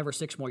 5 or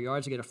 6 more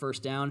yards to get a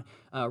first down.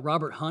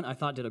 Robert Hunt, I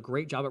thought, did a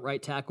great job at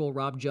right tackle.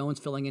 Rob Jones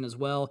filling in as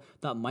well.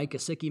 Thought Mike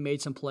Gesicki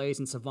made some plays,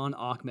 and Savon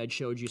Ahmed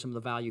showed you some of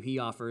the value he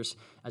offers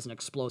as an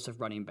explosive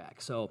running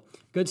back. So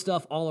good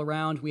stuff all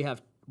around. We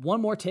have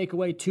one more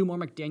takeaway, 2 more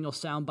McDaniel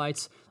sound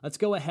bites. Let's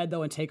go ahead,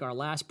 though, and take our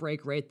last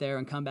break right there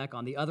and come back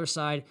on the other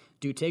side.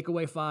 Do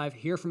takeaway 5,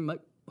 hear from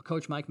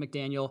Coach Mike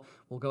McDaniel.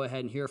 We'll go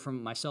ahead and hear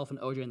from myself and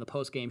OJ in the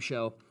post-game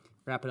show.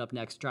 Wrap it up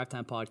next. Drive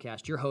Time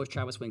Podcast. Your host,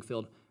 Travis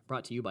Wingfield,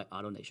 brought to you by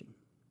Auto Nation.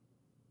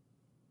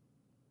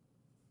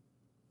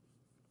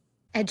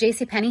 At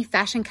JCPenney,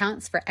 fashion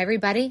counts for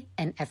everybody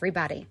and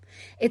everybody.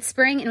 It's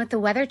spring, and with the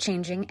weather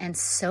changing and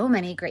so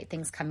many great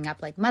things coming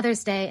up like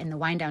Mother's Day and the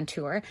Wind Down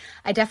Tour,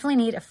 I definitely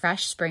need a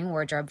fresh spring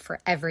wardrobe for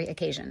every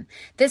occasion.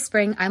 This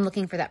spring, I'm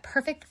looking for that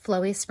perfect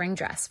flowy spring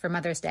dress for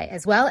Mother's Day,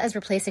 as well as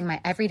replacing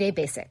my everyday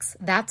basics.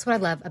 That's what I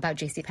love about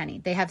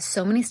JCPenney. They have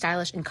so many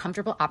stylish and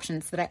comfortable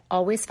options that I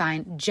always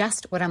find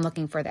just what I'm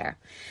looking for there.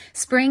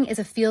 Spring is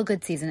a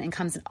feel-good season and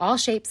comes in all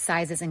shapes,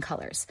 sizes, and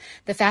colors.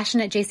 The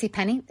fashion at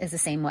JCPenney is the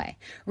same way.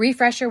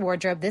 Refresh your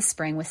wardrobe this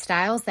spring with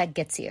styles that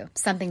gets you,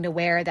 something to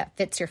wear that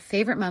fits your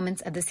favorite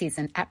moments of the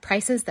season at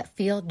prices that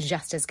feel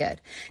just as good.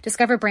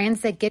 Discover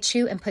brands that get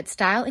you and put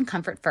style and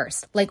comfort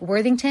first, like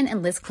Worthington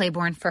and Liz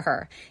Claiborne for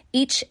her,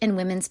 each in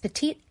women's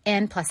petite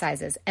and plus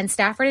sizes, and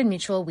Stafford and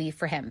Mutual Weave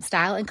for him,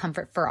 style and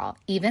comfort for all,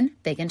 even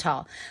big and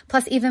tall.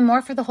 Plus even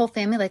more for the whole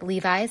family like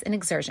Levi's and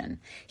Exertion.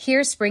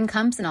 Here, spring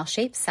comes in all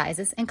shapes,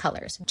 sizes, and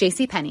colors.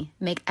 JCPenney,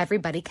 make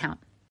everybody count.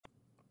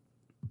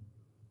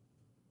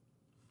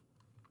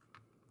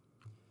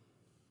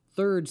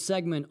 Third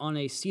segment on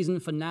a season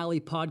finale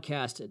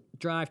podcast,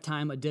 Drive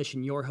Time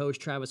Edition. Your host,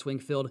 Travis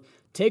Wingfield.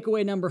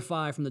 Takeaway number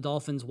 5 from the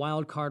Dolphins'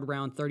 wild card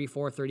round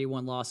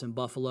 34-31 loss in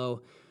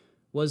Buffalo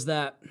was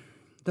that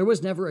there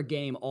was never a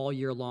game all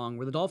year long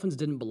where the Dolphins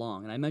didn't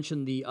belong. And I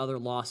mentioned the other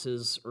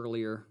losses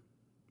earlier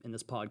in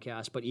this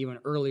podcast, but even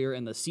earlier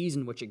in the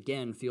season, which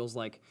again feels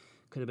like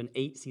could have been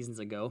 8 seasons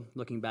ago,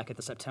 looking back at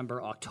the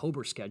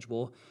September-October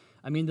schedule.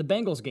 I mean, the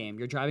Bengals game,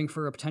 you're driving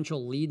for a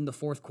potential lead in the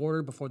 4th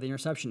quarter before the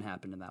interception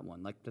happened in that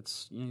one. Like,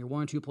 that's, you're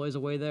 1 or 2 plays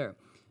away there.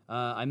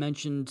 I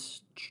mentioned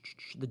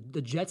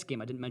the Jets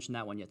game. I didn't mention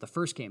that one yet. The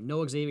first game,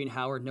 no Xavier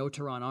Howard, no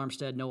Teron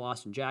Armstead, no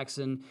Austin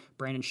Jackson.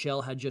 Brandon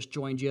Shell had just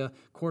joined you.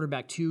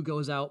 Quarterback 2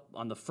 goes out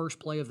on the first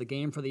play of the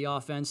game for the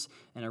offense,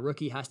 and a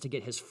rookie has to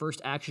get his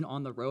first action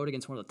on the road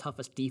against one of the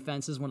toughest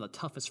defenses, one of the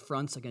toughest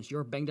fronts against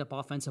your banged-up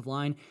offensive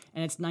line,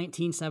 and it's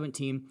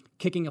 19-17,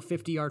 kicking a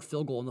 50-yard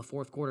field goal in the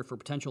 4th quarter for a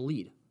potential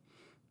lead.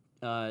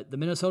 The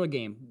Minnesota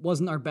game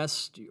wasn't our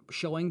best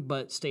showing,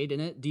 but stayed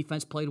in it.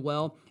 Defense played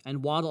well,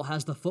 and Waddle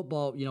has the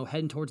football,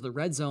 heading towards the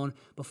red zone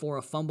before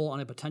a fumble on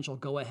a potential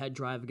go-ahead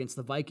drive against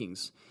the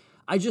Vikings.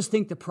 I just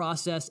think the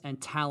process and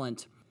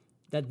talent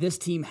that this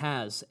team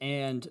has,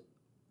 and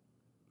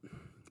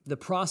the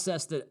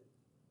process that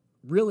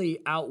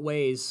really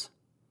outweighs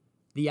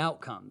the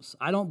outcomes.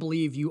 I don't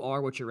believe you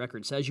are what your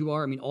record says you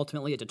are. I mean,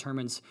 ultimately it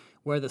determines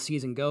where the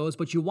season goes,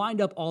 but you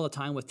wind up all the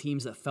time with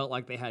teams that felt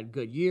like they had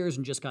good years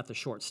and just got the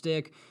short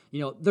stick.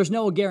 There's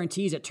no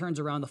guarantees it turns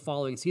around the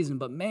following season,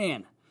 but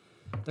man,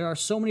 there are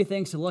so many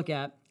things to look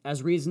at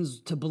as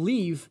reasons to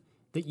believe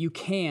that you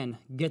can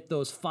get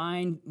those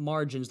fine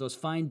margins, those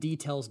fine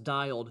details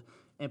dialed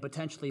and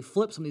potentially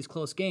flip some of these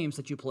close games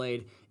that you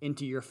played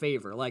into your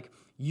favor. Like,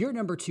 your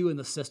number 2 in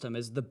the system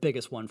is the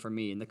biggest one for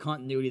me, and the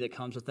continuity that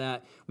comes with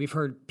that. We've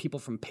heard people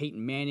from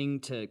Peyton Manning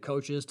to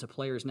coaches to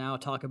players now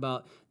talk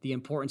about the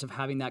importance of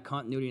having that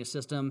continuity in a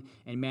system,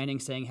 and Manning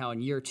saying how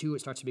in year 2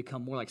 it starts to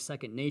become more like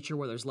second nature,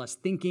 where there's less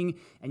thinking,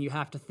 and you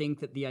have to think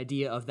that the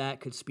idea of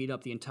that could speed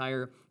up the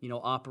entire,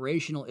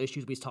 operational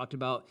issues we've talked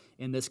about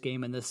in this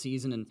game and this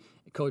season. And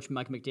Coach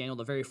Mike McDaniel,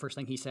 the very first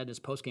thing he said in his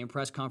post-game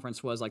press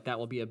conference was like, that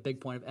will be a big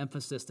point of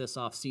emphasis this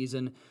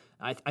offseason.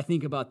 I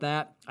think about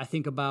that. I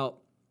think about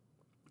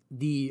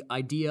the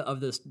idea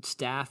of the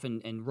staff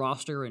and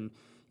roster and,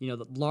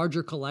 the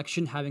larger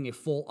collection having a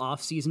full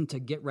off season to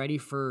get ready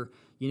for,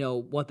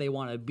 what they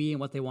want to be and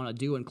what they want to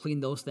do and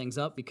clean those things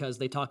up, because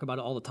they talk about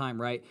it all the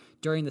time, right?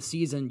 During the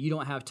season, you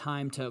don't have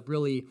time to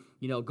really,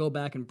 go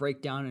back and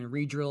break down and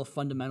re-drill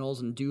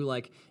fundamentals and do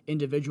like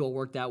individual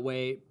work that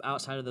way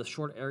outside of the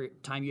short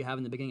time you have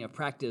in the beginning of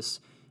practice,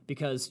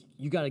 because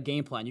you got a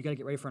game plan, you got to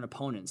get ready for an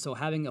opponent. So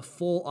having a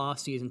full off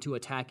season to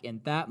attack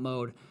in that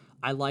mode,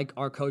 I like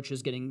our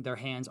coaches getting their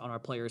hands on our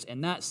players in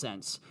that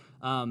sense.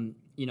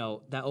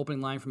 That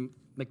opening line from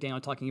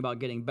McDaniel talking about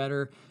getting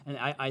better. And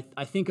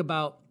I think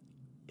about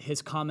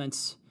his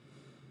comments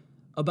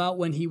about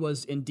when he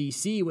was in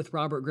D.C. with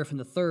Robert Griffin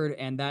III,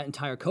 and that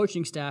entire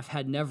coaching staff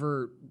had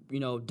never,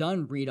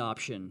 done read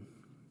option,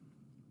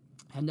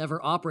 had never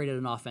operated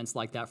an offense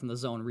like that from the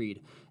zone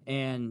read.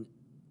 And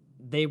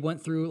they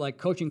went through like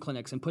coaching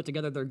clinics and put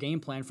together their game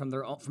plan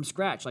from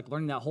scratch, like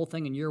learning that whole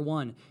thing in year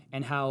one,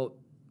 and how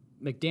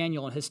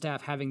McDaniel and his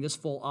staff having this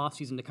full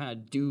offseason to kind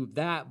of do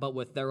that, but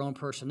with their own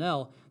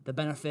personnel, the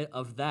benefit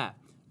of that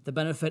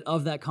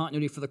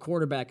continuity for the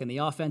quarterback and the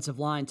offensive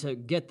line to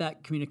get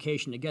that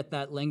communication, to get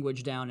that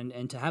language down,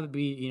 and to have it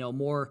be,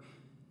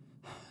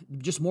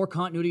 more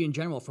continuity in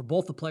general for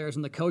both the players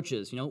and the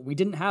coaches. We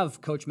didn't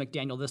have Coach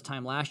McDaniel this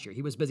time last year.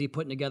 He was busy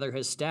putting together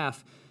his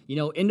staff,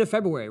 into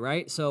February,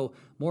 right? So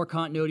more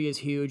continuity is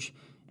huge.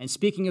 And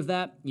speaking of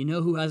that,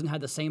 who hasn't had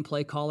the same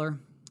play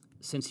caller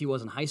since he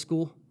was in high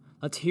school?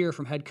 Let's hear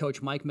from head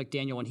coach Mike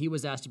McDaniel when he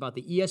was asked about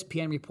the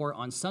ESPN report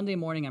on Sunday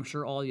morning. I'm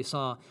sure all of you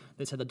saw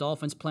that said the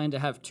Dolphins plan to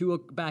have Tua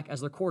back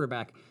as their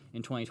quarterback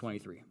in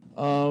 2023.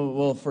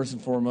 Well, first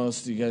and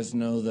foremost, you guys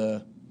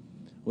know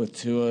with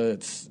Tua,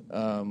 it's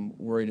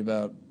worried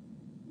about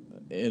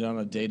it on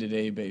a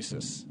day-to-day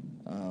basis.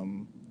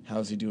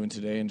 How's he doing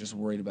today, and just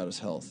worried about his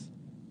health.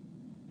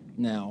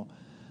 Now,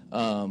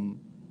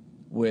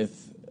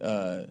 with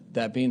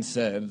that being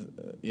said,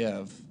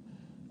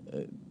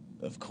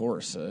 of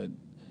course,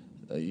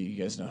 you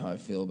guys know how I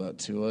feel about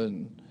Tua,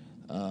 and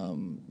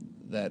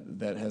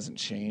that hasn't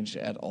changed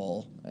at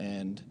all.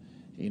 And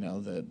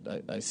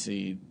that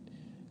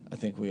I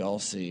think we all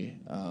see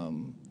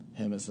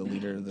him as the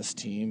leader of this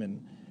team,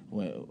 and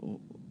when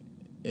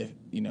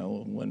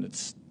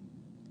it's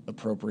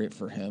appropriate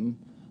for him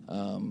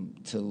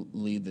to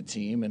lead the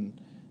team, and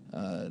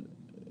I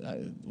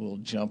will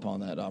jump on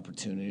that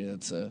opportunity.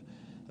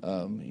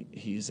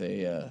 He's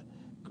a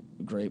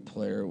great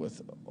player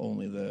with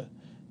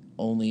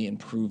only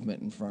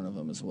improvement in front of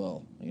him as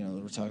well.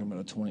 We're talking about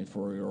a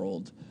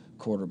 24-year-old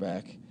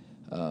quarterback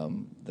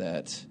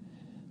that,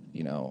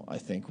 I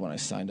think when I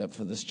signed up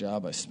for this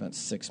job, I spent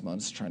 6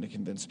 months trying to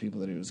convince people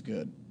that he was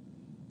good.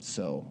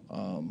 So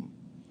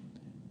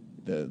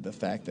the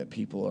fact that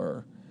people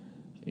are,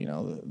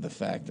 the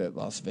fact that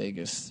Las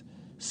Vegas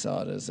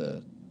saw it as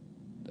a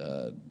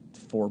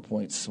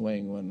 4-point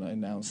swing when I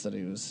announced that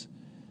he was,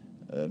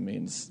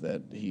 means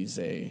that he's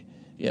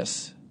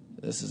yes,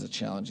 this is a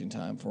challenging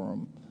time for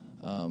him.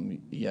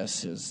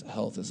 Yes, his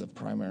health is of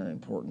primary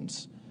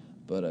importance,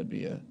 but I'd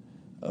be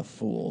a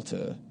fool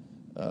to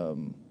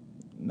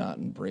not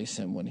embrace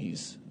him when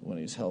he's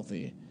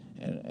healthy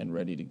and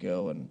ready to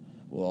go, and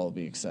we'll all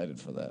be excited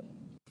for that.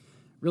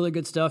 Really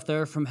good stuff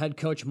there from head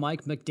coach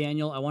Mike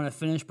McDaniel. I want to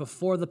finish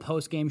before the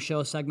post-game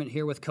show segment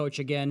here with Coach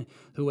again,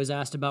 who was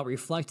asked about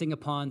reflecting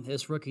upon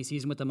his rookie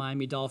season with the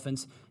Miami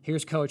Dolphins.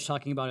 Here's Coach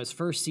talking about his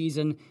first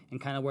season and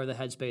kind of where the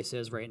headspace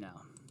is right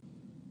now.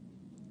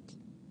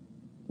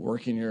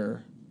 Working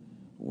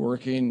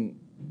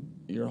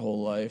your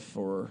whole life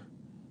for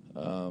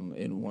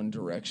in one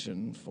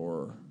direction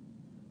for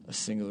a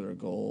singular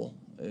goal.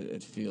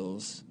 It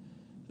feels,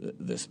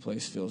 this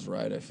place feels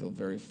right. I feel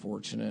very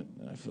fortunate,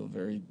 and I feel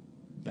very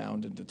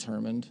bound and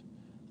determined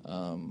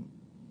to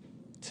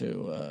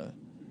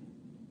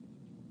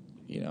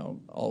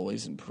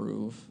always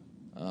improve.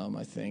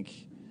 I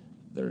think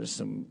there's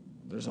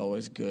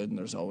always good and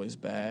there's always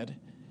bad.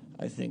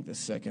 I think the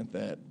second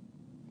that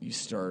you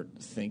start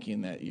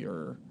thinking that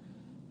you're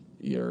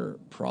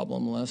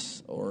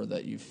problemless or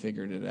that you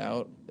figured it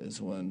out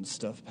is when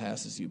stuff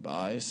passes you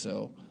by.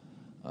 So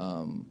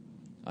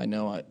I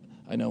know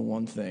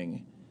one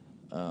thing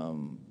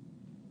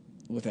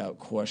without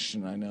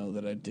question. I know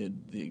that I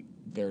did the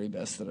very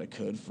best that I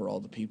could for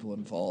all the people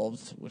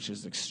involved, which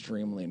is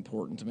extremely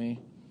important to me.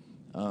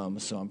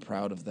 So I'm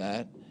proud of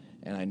that,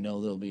 and I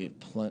know there'll be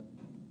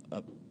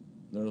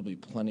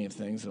plenty of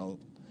things that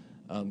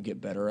I'll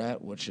get better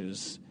at, which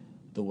is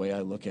the way I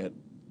look at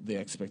the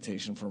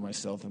expectation for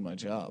myself and my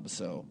job.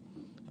 So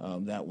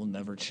that will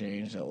never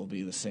change. That will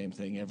be the same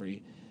thing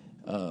every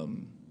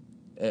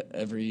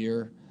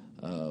year.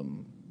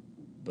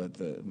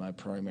 But my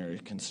primary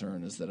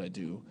concern is that I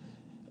do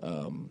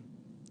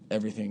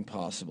everything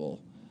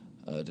possible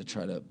to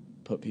try to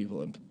put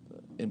people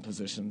in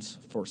positions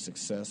for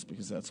success,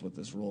 because that's what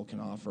this role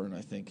can offer. And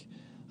I think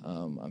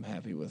I'm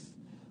happy with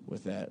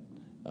that,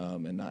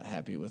 and not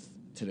happy with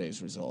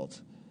today's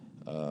result.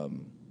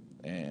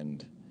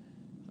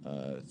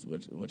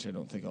 Which I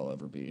don't think I'll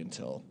ever be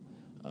until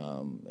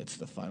it's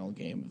the final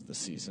game of the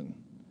season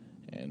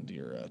and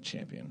you're a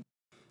champion.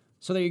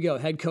 So there you go,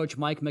 head coach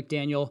Mike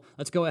McDaniel.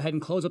 Let's go ahead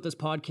and close up this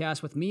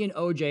podcast with me and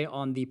OJ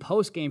on the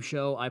post-game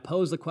show. I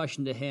posed the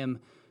question to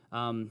him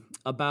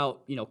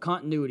about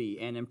continuity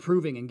and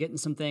improving and getting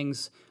some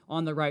things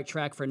on the right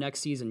track for next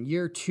season.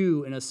 Year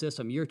 2 in a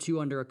system, year 2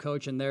 under a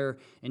coach and their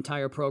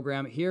entire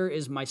program. Here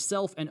is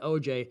myself and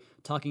OJ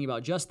talking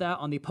about just that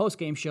on the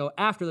post-game show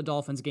after the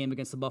Dolphins game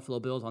against the Buffalo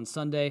Bills on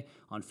Sunday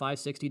on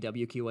 560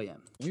 WQAM.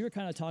 We were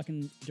kind of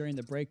talking during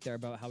the break there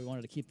about how we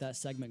wanted to keep that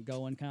segment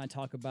going, kind of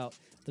talk about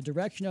the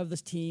direction of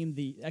this team,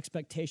 the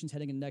expectations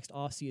heading into next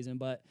offseason,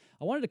 but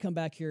I wanted to come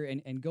back here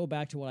and go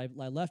back to what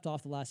I left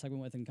off the last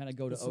segment with and kind of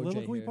go to OJ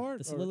soliloquy here. Part?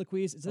 The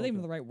soliloquies. Is that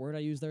even the right word I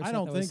used there? I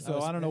don't think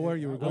so. I don't know where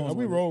you were going.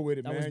 We roll with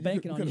it, man. I was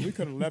banking on you. We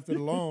could have left it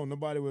alone.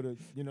 Nobody would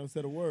have,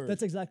 said a word.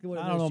 That's exactly what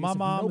it is. I don't know. My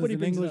mom is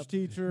an English up.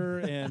 teacher,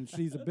 and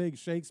she's a big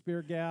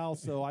Shakespeare gal,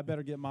 so I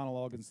better get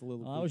monologue and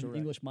soliloquy. I was an correct.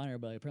 English minor,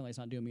 but apparently it's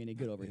not doing me any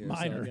good over here.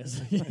 Minor.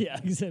 So I guess, yeah,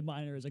 he said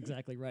minor is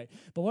exactly right.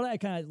 But what I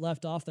kind of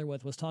left off there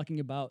with was talking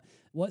about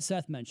what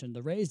Seth mentioned,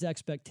 the raised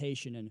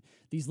expectation and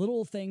these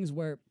little things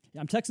where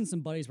I'm texting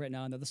some buddies right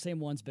now, and they're the same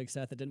ones, Big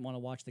Seth, that didn't want to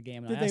watch the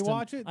game. And Did I asked they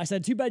watch him, it? I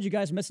said, too bad you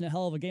guys are missing a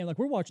hell of a game. Like,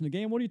 we're watching the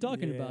game. What are you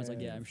talking about? I was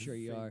like, yeah, I'm sure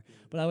you are.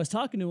 But I was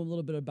talking to him a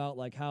little bit about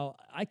like how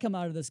I come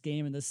out of this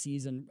game and this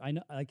season. I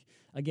know, like,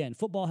 again,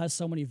 football has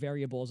so many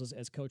variables,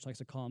 as Coach likes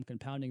to call them,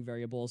 compounding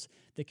variables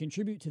that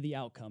contribute to the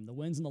outcome, the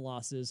wins and the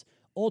losses.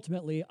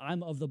 Ultimately,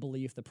 I'm of the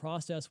belief the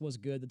process was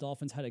good. The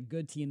Dolphins had a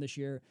good team this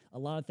year. A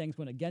lot of things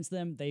went against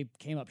them. They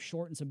came up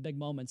short in some big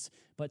moments.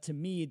 But to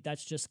me,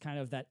 that's just kind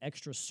of that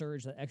extra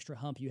surge, that extra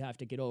hump you have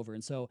to get over.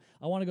 And so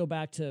I want to go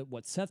back to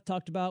what Seth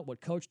talked about,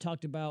 what Coach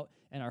talked about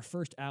in our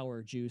first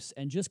hour, Juice,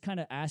 and just kind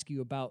of ask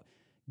you about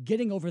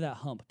getting over that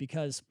hump,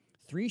 because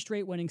 3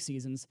 straight winning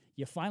seasons,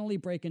 you finally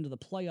break into the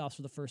playoffs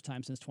for the first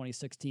time since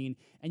 2016,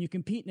 and you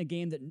compete in a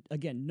game that,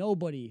 again,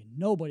 nobody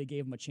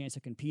gave them a chance to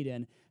compete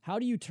in. How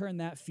do you turn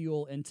that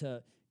fuel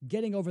into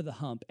getting over the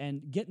hump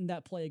and getting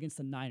that play against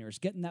the Niners,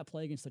 getting that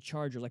play against the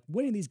Chargers, like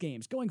winning these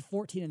games, going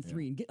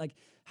 14-3, and get like,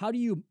 how do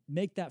you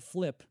make that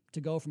flip to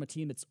go from a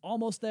team that's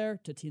almost there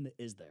to a team that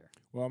is there?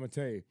 Well, I'm going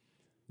to tell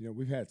you,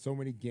 we've had so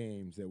many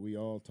games that we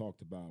all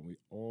talked about. We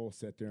all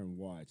sat there and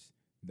watched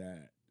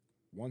that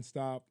one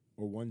stop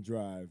or one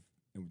drive,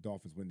 and the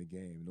Dolphins win the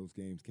game, and those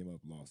games came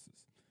up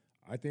losses.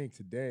 I think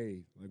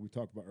today, like we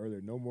talked about earlier,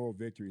 no moral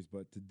victories,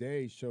 but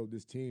today showed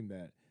this team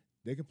that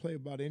they can play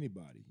about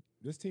anybody.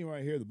 This team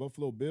right here, the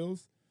Buffalo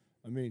Bills,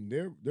 I mean,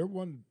 they're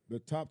one of the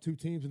top 2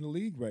 teams in the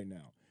league right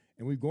now.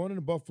 And we've gone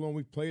into Buffalo and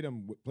we've played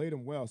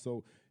them well.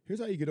 So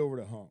here's how you get over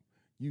the hump.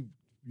 You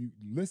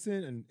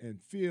listen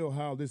and feel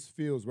how this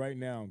feels right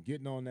now,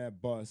 getting on that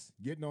bus,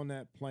 getting on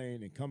that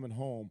plane, and coming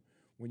home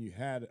when you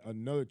had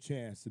another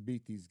chance to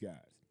beat these guys.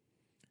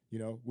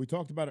 We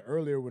talked about it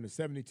earlier when the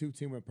 72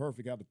 team went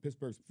perfect, how the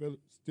Pittsburgh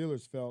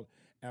Steelers felt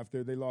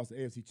after they lost the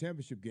AFC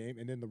Championship game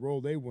and then the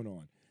role they went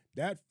on.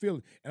 That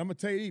feeling, and I'm going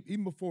to tell you,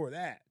 even before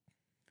that,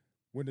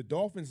 when the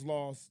Dolphins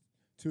lost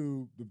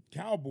to the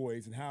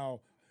Cowboys and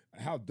how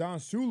Don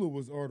Shula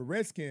was, or the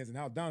Redskins, and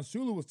how Don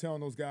Shula was telling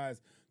those guys,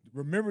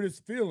 remember this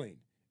feeling.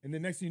 And the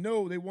next thing you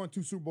know, they won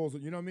 2 Super Bowls.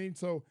 You know what I mean?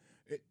 So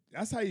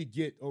that's how you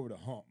get over the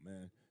hump,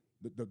 man.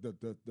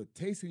 The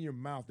taste in your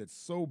mouth that's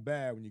so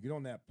bad when you get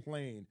on that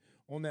plane,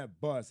 on that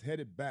bus,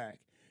 headed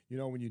back,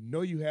 when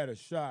you had a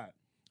shot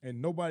and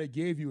nobody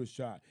gave you a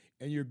shot,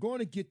 and you're going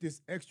to get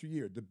this extra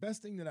year. The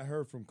best thing that I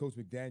heard from Coach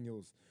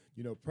McDaniel's,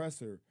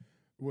 presser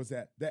was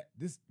that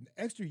this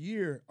extra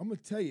year, I'm going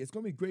to tell you, it's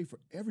going to be great for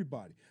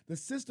everybody. The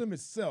system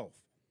itself,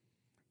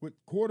 with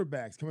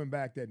quarterbacks coming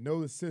back that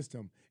know the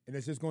system, and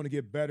it's just going to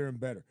get better and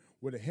better.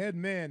 With a head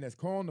man that's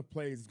calling the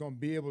plays, is going to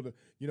be able to,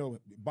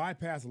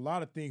 bypass a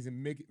lot of things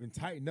and make it and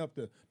tighten up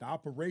the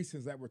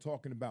operations that we're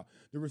talking about.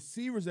 The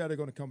receivers that are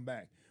going to come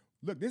back.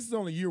 Look, this is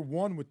only year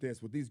 1 with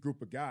these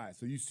group of guys.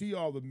 So you see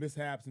all the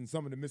mishaps and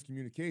some of the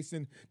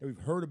miscommunication that we've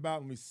heard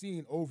about and we've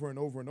seen over and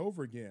over and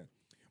over again.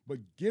 But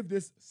give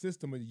this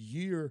system a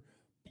year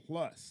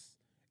plus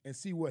and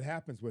see what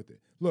happens with it.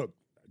 Look,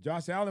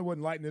 Josh Allen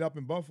wasn't lighting it up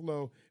in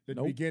Buffalo at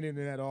the beginning of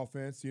that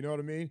offense, you know what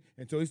I mean?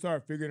 Until he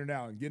started figuring it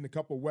out and getting a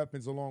couple of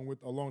weapons along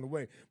the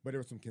way. But there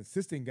were some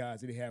consistent guys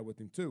that he had with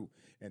him too.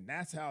 And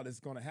that's how this is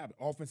going to happen.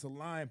 Offensive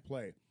line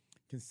play.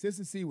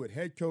 Consistency with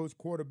head coach,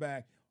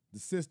 quarterback, the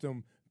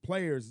system,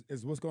 players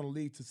is what's going to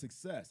lead to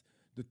success.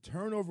 The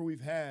turnover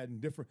we've had in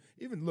different –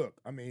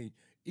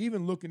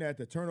 even looking at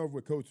the turnover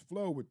with Coach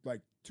Flo with like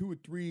 2 or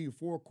 3 or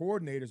 4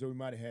 coordinators that we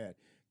might have had,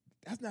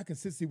 that's not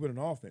consistency with an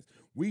offense.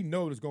 We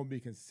know there's going to be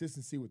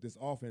consistency with this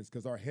offense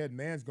because our head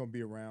man's going to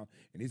be around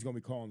and he's going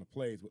to be calling the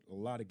plays with a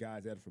lot of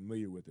guys that are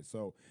familiar with it.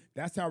 So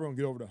that's how we're going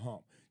to get over the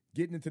hump.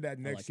 Getting into that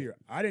next year.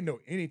 I didn't know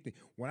anything.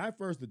 When I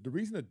first – the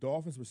reason the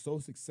Dolphins were so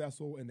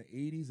successful in the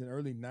 80s and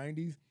early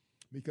 90s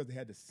because they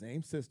had the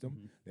same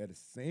system, they had the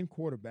same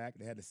quarterback,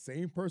 they had the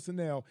same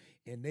personnel,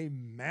 and they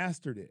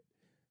mastered it.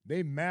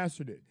 They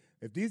mastered it.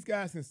 If these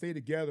guys can stay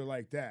together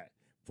like that,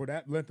 for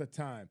that length of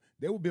time,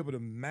 they will be able to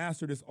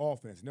master this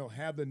offense. And they'll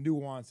have the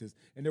nuances,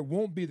 and there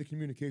won't be the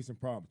communication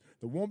problems.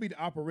 There won't be the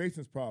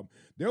operations problem.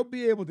 They'll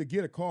be able to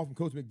get a call from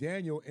Coach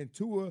McDaniel, and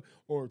Tua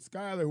or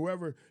Skyler,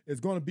 whoever, is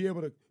going to be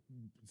able to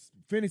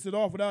finish it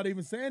off without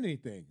even saying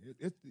anything.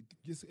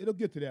 It'll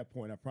get to that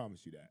point. I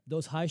promise you that.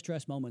 Those high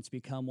stress moments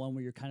become one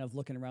where you're kind of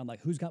looking around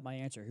like, who's got my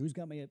answer? Who's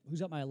got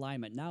my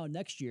alignment? Now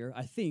next year,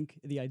 I think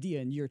the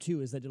idea in year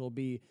 2 is that it'll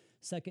be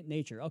second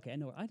nature. Okay, I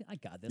know I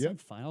got this. Yep. I'm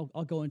fine.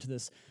 I'll go into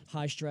this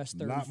high stress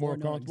third. A lot more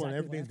comfortable, and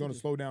everything's going to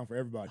slow down for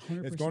everybody.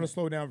 100%. It's going to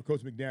slow down for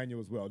Coach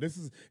McDaniel as well.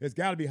 It's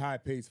got to be high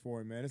pace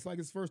for him, man. It's like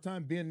his first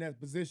time being in that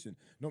position,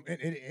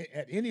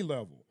 at any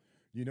level.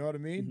 You know what I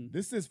mean? Mm-hmm.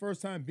 This is his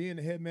first time being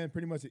the head man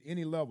pretty much at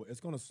any level. It's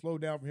going to slow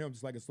down for him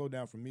just like it slowed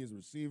down for me as a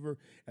receiver,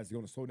 as it's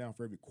going to slow down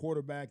for every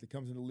quarterback that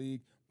comes in the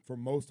league. For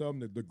most of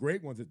them, the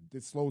great ones,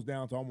 it slows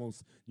down to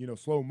almost,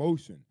 slow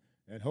motion.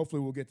 And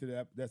hopefully we'll get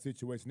to that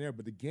situation there.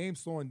 But the game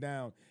slowing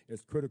down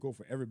is critical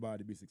for everybody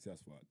to be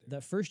successful out there.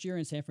 That first year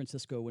in San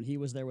Francisco when he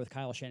was there with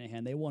Kyle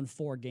Shanahan, they won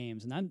 4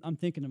 games. And I'm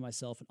thinking to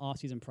myself, an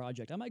off-season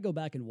project, I might go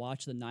back and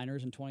watch the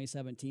Niners in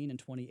 2017 and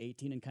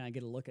 2018 and kind of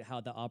get a look at how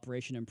the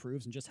operation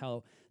improves and just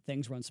how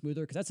things run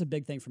smoother. Because that's a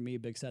big thing for me,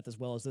 Big Seth, as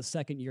well as the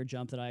second-year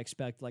jump that I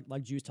expect.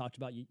 Like Juice talked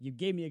about, you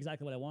gave me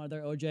exactly what I wanted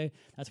there, OJ.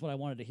 That's what I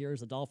wanted to hear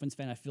as a Dolphins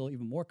fan. I feel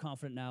even more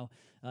confident now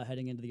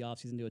heading into the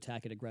offseason to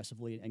attack it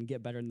aggressively and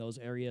get better in those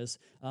areas.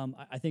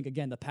 I think,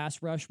 again, the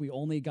pass rush, we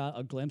only got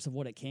a glimpse of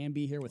what it can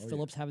be here with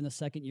Phillips having the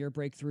second-year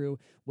breakthrough,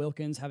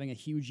 Wilkins having a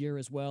huge year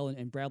as well,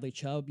 and Bradley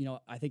Chubb,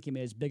 I think he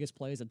made his biggest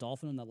play as a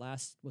Dolphin in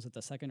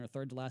the second or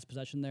third to last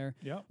possession there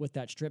with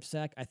that strip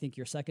sack. I think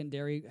your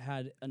secondary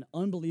had an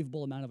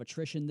unbelievable amount of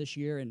attrition this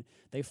year, and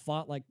they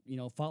fought like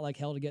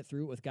hell to get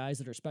through it with guys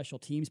that are special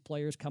teams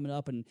players coming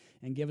up and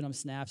giving them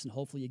snaps, and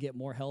hopefully you get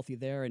more healthy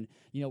there. And,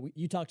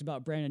 you talked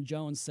about Brandon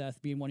Jones,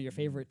 Seth, being one of your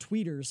favorite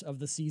tweeters of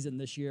the season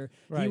this year.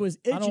 Right. He was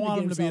itching I don't want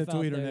to him get to be a himself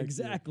out tweeter there. next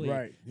Exactly. year.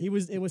 Right.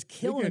 It was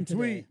killing him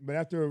today. But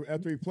after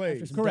he played.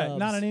 Correct. Dubs.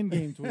 Not an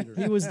in-game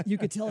tweeter. You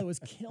could tell it was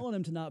killing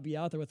him to not be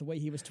out there with the way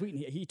he was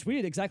tweeting. He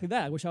tweeted exactly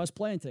that. I wish I was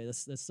playing today.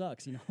 This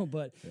sucks,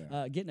 But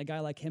getting a guy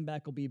like him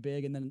back will be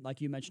big. And then,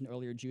 like you mentioned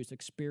earlier, Juice,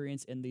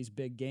 experience in these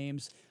big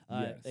games.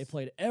 They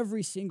played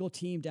every single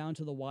team down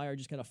to the wire.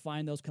 Just got to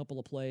find those couple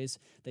of plays.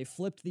 They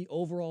flipped the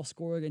overall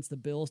score against the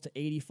Bills to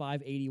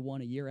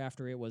 85-81 a year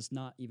after it was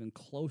not even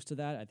close to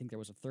that. I think there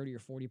was a 30 or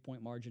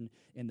 40-point margin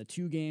in the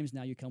 2 games.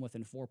 Now you come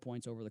within 4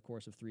 points over the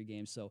course of 3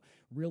 games. So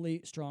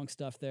really strong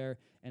stuff there.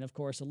 And, of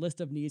course, a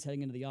list of needs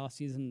heading into the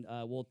offseason.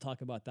 We'll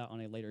talk about that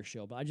on a later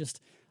show. But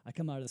I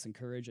come out of this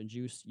encouraged. And,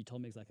 Juice, you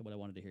told me exactly what I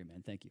wanted to hear,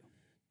 man. Thank you.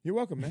 You're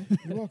welcome, man.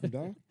 You're welcome,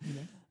 dog.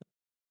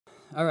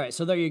 All right,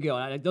 so there you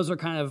go. Those are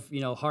kind of,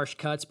 harsh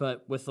cuts,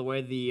 but with the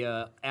way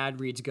the ad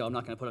reads go, I'm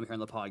not going to put them here on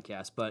the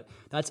podcast. But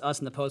that's us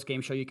in the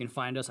post-game show. You can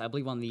find us, I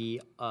believe, on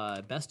the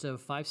Best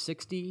of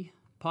 560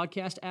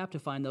 podcast app to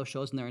find those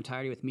shows in their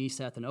entirety with me,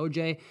 Seth, and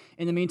OJ.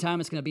 In the meantime,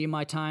 it's going to be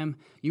my time.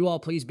 You all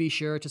please be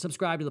sure to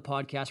subscribe to the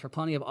podcast for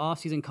plenty of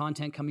off-season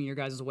content coming your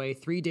guys' way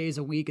 3 days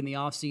a week in the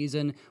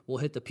off-season. We'll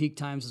hit the peak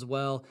times as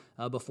well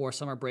before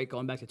summer break,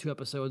 going back to 2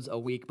 episodes a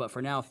week. But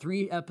for now,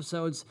 3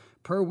 episodes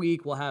per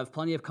week. We'll have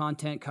plenty of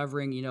content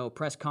covering,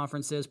 press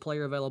conferences,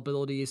 player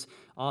availabilities,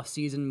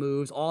 off-season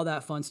moves, all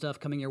that fun stuff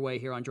coming your way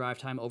here on Drive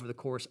Time over the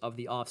course of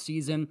the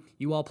off-season.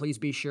 You all please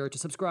be sure to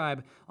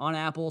subscribe on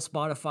Apple,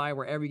 Spotify,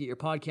 wherever you get your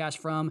podcast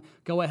from.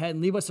 Go ahead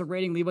and leave us a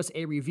rating, leave us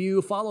a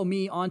review. Follow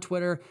me on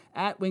Twitter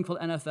at Wingfield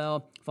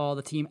NFL. Follow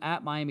the team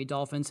at Miami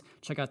Dolphins.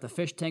 Check out the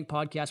Fish Tank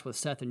podcast with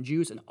Seth and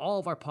Juice and all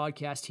of our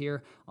podcasts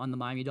here on the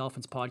Miami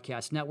Dolphins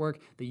Podcast Network.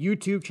 The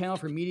YouTube channel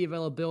for media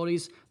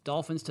availabilities,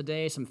 Dolphins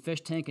Today, some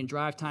Fish Tank and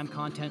Drive Time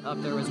content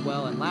up there as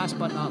well. And last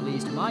but not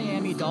least,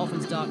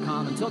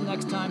 MiamiDolphins.com. Until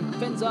next time,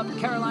 fins up,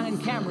 Caroline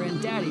and Cameron,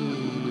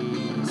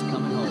 Daddy's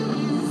coming home.